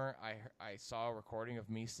 Last summer I saw a recording of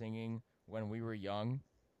me singing "When We Were Young"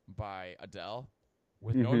 by Adele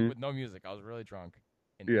with no music. I was really drunk,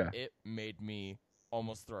 and it made me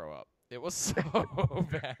almost throw up. It was so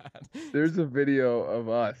bad. There's a video of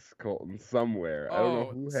us, Colton, somewhere. I don't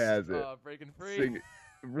know who has it. Breaking Free.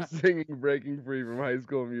 We're singing "Breaking Free" from High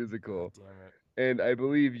School Musical, Damn it. and I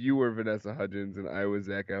believe you were Vanessa Hudgens and I was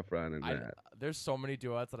Zac Efron in that. There's so many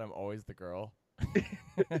duets that I'm always the girl.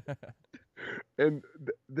 And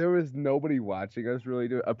there was nobody watching us really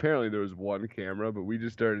do it. Apparently there was one camera, but we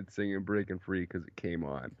just started singing Breaking Free because it came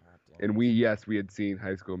on. God damn And it. we had seen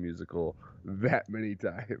High School Musical that many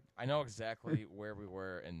times. I know exactly where we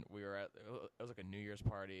were, and we were at. It was like a New Year's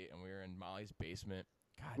party, and we were in Molly's basement.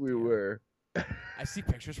 God We damn. were. I see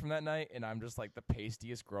pictures from that night, and I'm just like the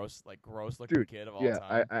pastiest, gross looking Dude, kid of all yeah,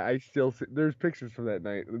 time. I still see, there's pictures from that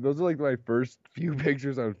night. Those are like my first few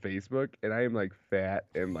pictures on Facebook, and I am like fat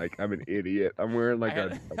and like I'm an idiot. I'm wearing like I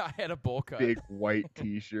had, I had a bowl cut. big white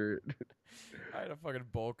T-shirt. I had a fucking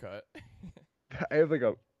bowl cut. I have like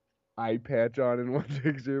a eye patch on in one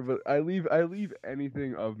picture, but I leave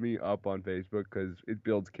anything of me up on Facebook because it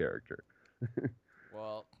builds character.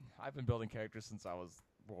 Well, I've been building characters since I was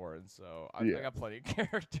born, so I Yeah. got plenty of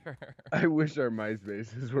character. I wish our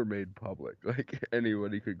MySpaces were made public, like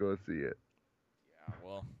anybody could go see it. Yeah,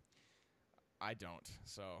 well, I don't.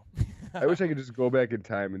 So I wish I could just go back in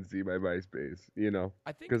time and see my MySpace,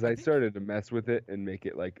 I think because I started to mess with it and make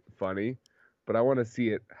it like funny, but I want to see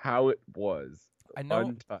it how it was, I know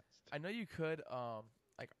untouched. I know you could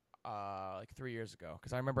like 3 years ago,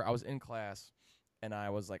 because I remember I was in class and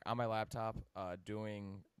I was like on my laptop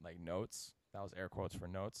doing like notes. That was air quotes for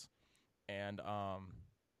notes, and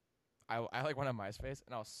I like went on MySpace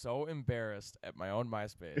and I was so embarrassed at my own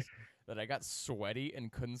MySpace that I got sweaty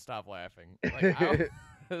and couldn't stop laughing. Like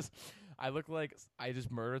I looked like I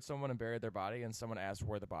just murdered someone and buried their body, and someone asked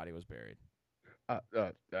where the body was buried. Yeah,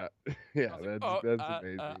 I was like, that's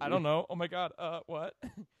amazing. I don't know. Oh my god. What?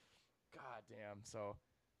 God damn. So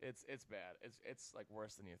it's bad. It's like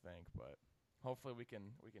worse than you think, but hopefully we can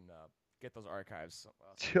get those archives.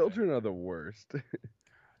 Someday. Children are the worst.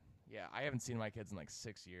 Yeah, I haven't seen my kids in like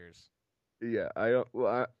 6 years. Yeah, I don't.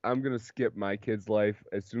 Well, I'm gonna skip my kids' life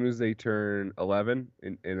as soon as they turn 11,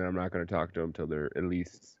 and I'm not gonna talk to them till they're at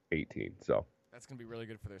least 18. So That's gonna be really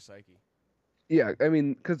good for their psyche. yeah, I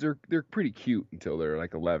mean, because they're pretty cute until they're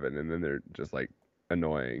like 11, and then they're just like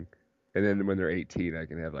annoying. And then when they're 18, I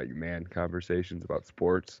can have like man conversations about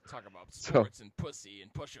sports. Talk about So- sports and pussy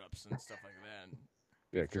and push-ups and stuff like that. And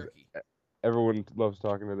Yeah, because jerky. everyone loves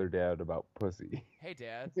talking to their dad about pussy. Hey,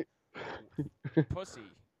 Dad. Pussy.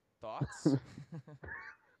 Thoughts?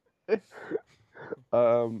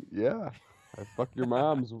 Yeah, I fuck your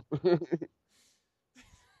moms. So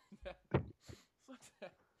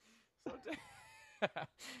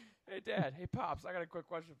hey, Dad. Hey, Pops. I got a quick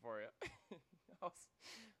question for you. how's,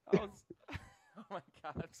 oh my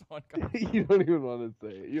God, I'm so uncomfortable. You don't even want to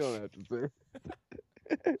say it. You don't have to say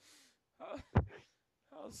it.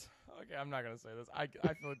 Okay, I'm not gonna say this. I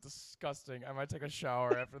feel disgusting. I might take a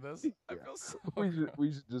shower after this. I Yeah. feel so.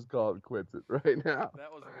 We should just call it quits it right now.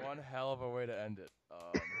 That was one hell of a way to end it.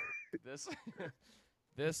 This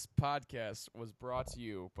this podcast was brought to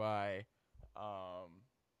you by What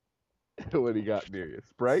do you got near you?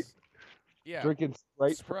 Sprite? yeah, Drinking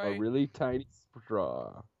Sprite from a Sprite. really tiny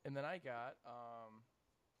straw. and then I got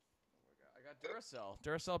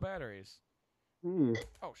Duracell batteries.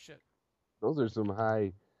 Oh shit. Those are some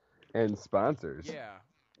high-end sponsors. Yeah.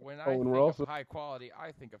 When I Oh, and think we're of also- high quality,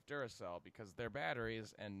 I think of Duracell because their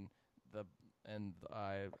batteries and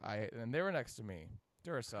they were next to me.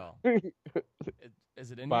 Duracell. Is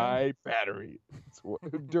it in Buy battery. It's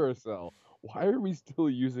Duracell. Why are we still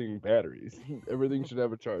using batteries? Everything should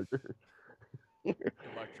have a charger. here?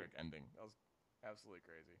 Electric ending. That was absolutely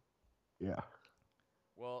crazy. Yeah.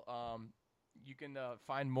 Well, you can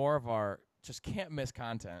find more of our just can't miss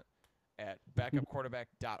content at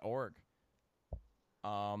backupquarterback.org.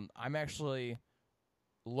 I'm actually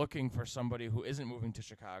looking for somebody who isn't moving to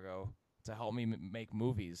Chicago to help me make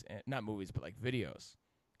movies, not movies, but like videos.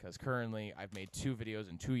 Because currently I've made 2 videos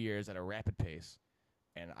in 2 years at a rapid pace,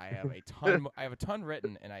 and I have a ton. I have a ton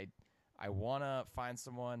written, and I wanna find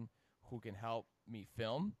someone who can help me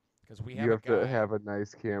film because we have You have a guy. to have a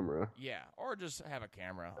nice camera. Yeah, or just have a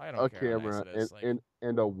camera. I don't care how nice Camera it is. Like,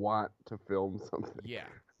 and a want to film something. yeah,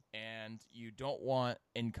 and you don't want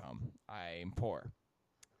income. I'm poor.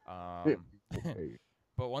 Okay.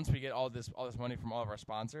 But once we get all this money from all of our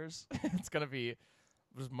sponsors, it's gonna be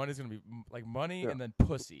money's gonna be like money, Yeah. and then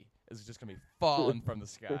pussy is just gonna be falling from the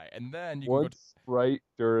sky, and then you can go. Once Sprite,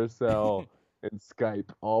 Duracell, and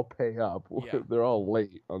Skype all pay up, Yeah. they're all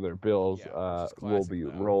late on their bills. Yeah, which is We'll classic be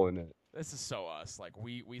though. rolling it. This is so us. Like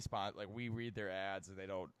we read their ads and they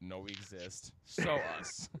don't know we exist. So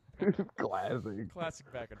us. Classic.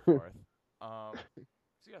 Classic back and forth.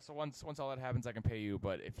 So yeah, so once all that happens, I can pay you.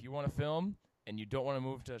 But if you want to film and you don't want to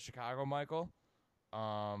move to Chicago, Michael,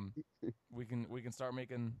 we can start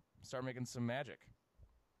making some magic.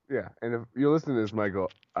 Yeah, and if you listen to this,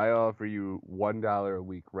 Michael, I offer you $1 a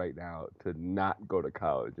week right now to not go to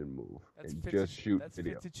college and move That's and 50, just shoot That's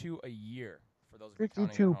video. 52 a year for those of you counting at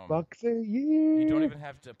 52 home. bucks a year. You don't even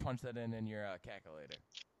have to punch that in your calculator.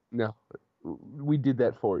 No, we did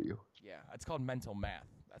that for you. Yeah, it's called mental math.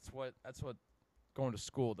 That's what going to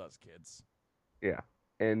school does, kids. Yeah,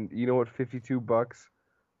 and you know what 52 bucks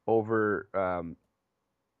over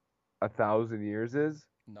 1,000 years is?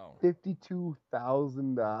 No.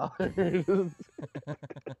 $52,000.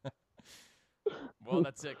 Well,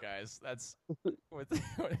 that's it, guys. That's with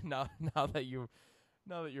now that your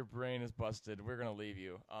brain is busted, we're gonna leave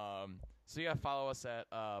you. So yeah, follow us at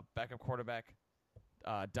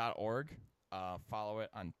backupquarterback.org. Follow it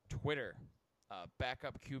on Twitter,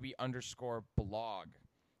 backupqb_blog,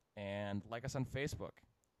 and like us on Facebook.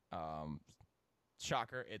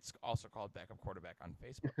 Shocker, it's also called Backup Quarterback on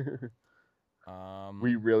Facebook.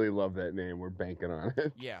 We really love that name. We're banking on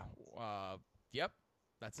it. Yeah. Yep.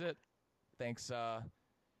 That's it. Thanks to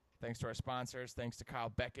our sponsors. Thanks to Kyle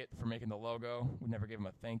Beckett for making the logo. We never gave him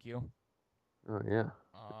a thank you. Oh yeah.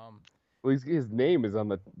 Well, his name is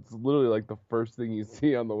on it's literally like the first thing you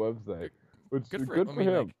see on the website. Which Good is for good him. for I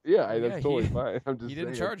mean, him. like, Yeah, yeah, that's totally fine. I'm just He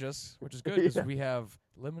didn't saying. charge us, which is good because Yeah. we have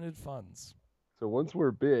limited funds. So once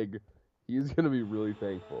we're big, he's gonna be really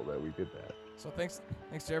thankful that we did that. So thanks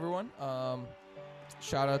to everyone.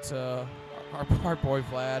 Shout out to our boy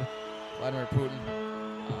Vladimir Putin.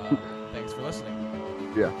 Thanks for listening.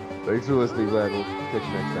 Yeah. Thanks for listening, Vlad. We'll catch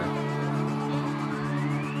you next time.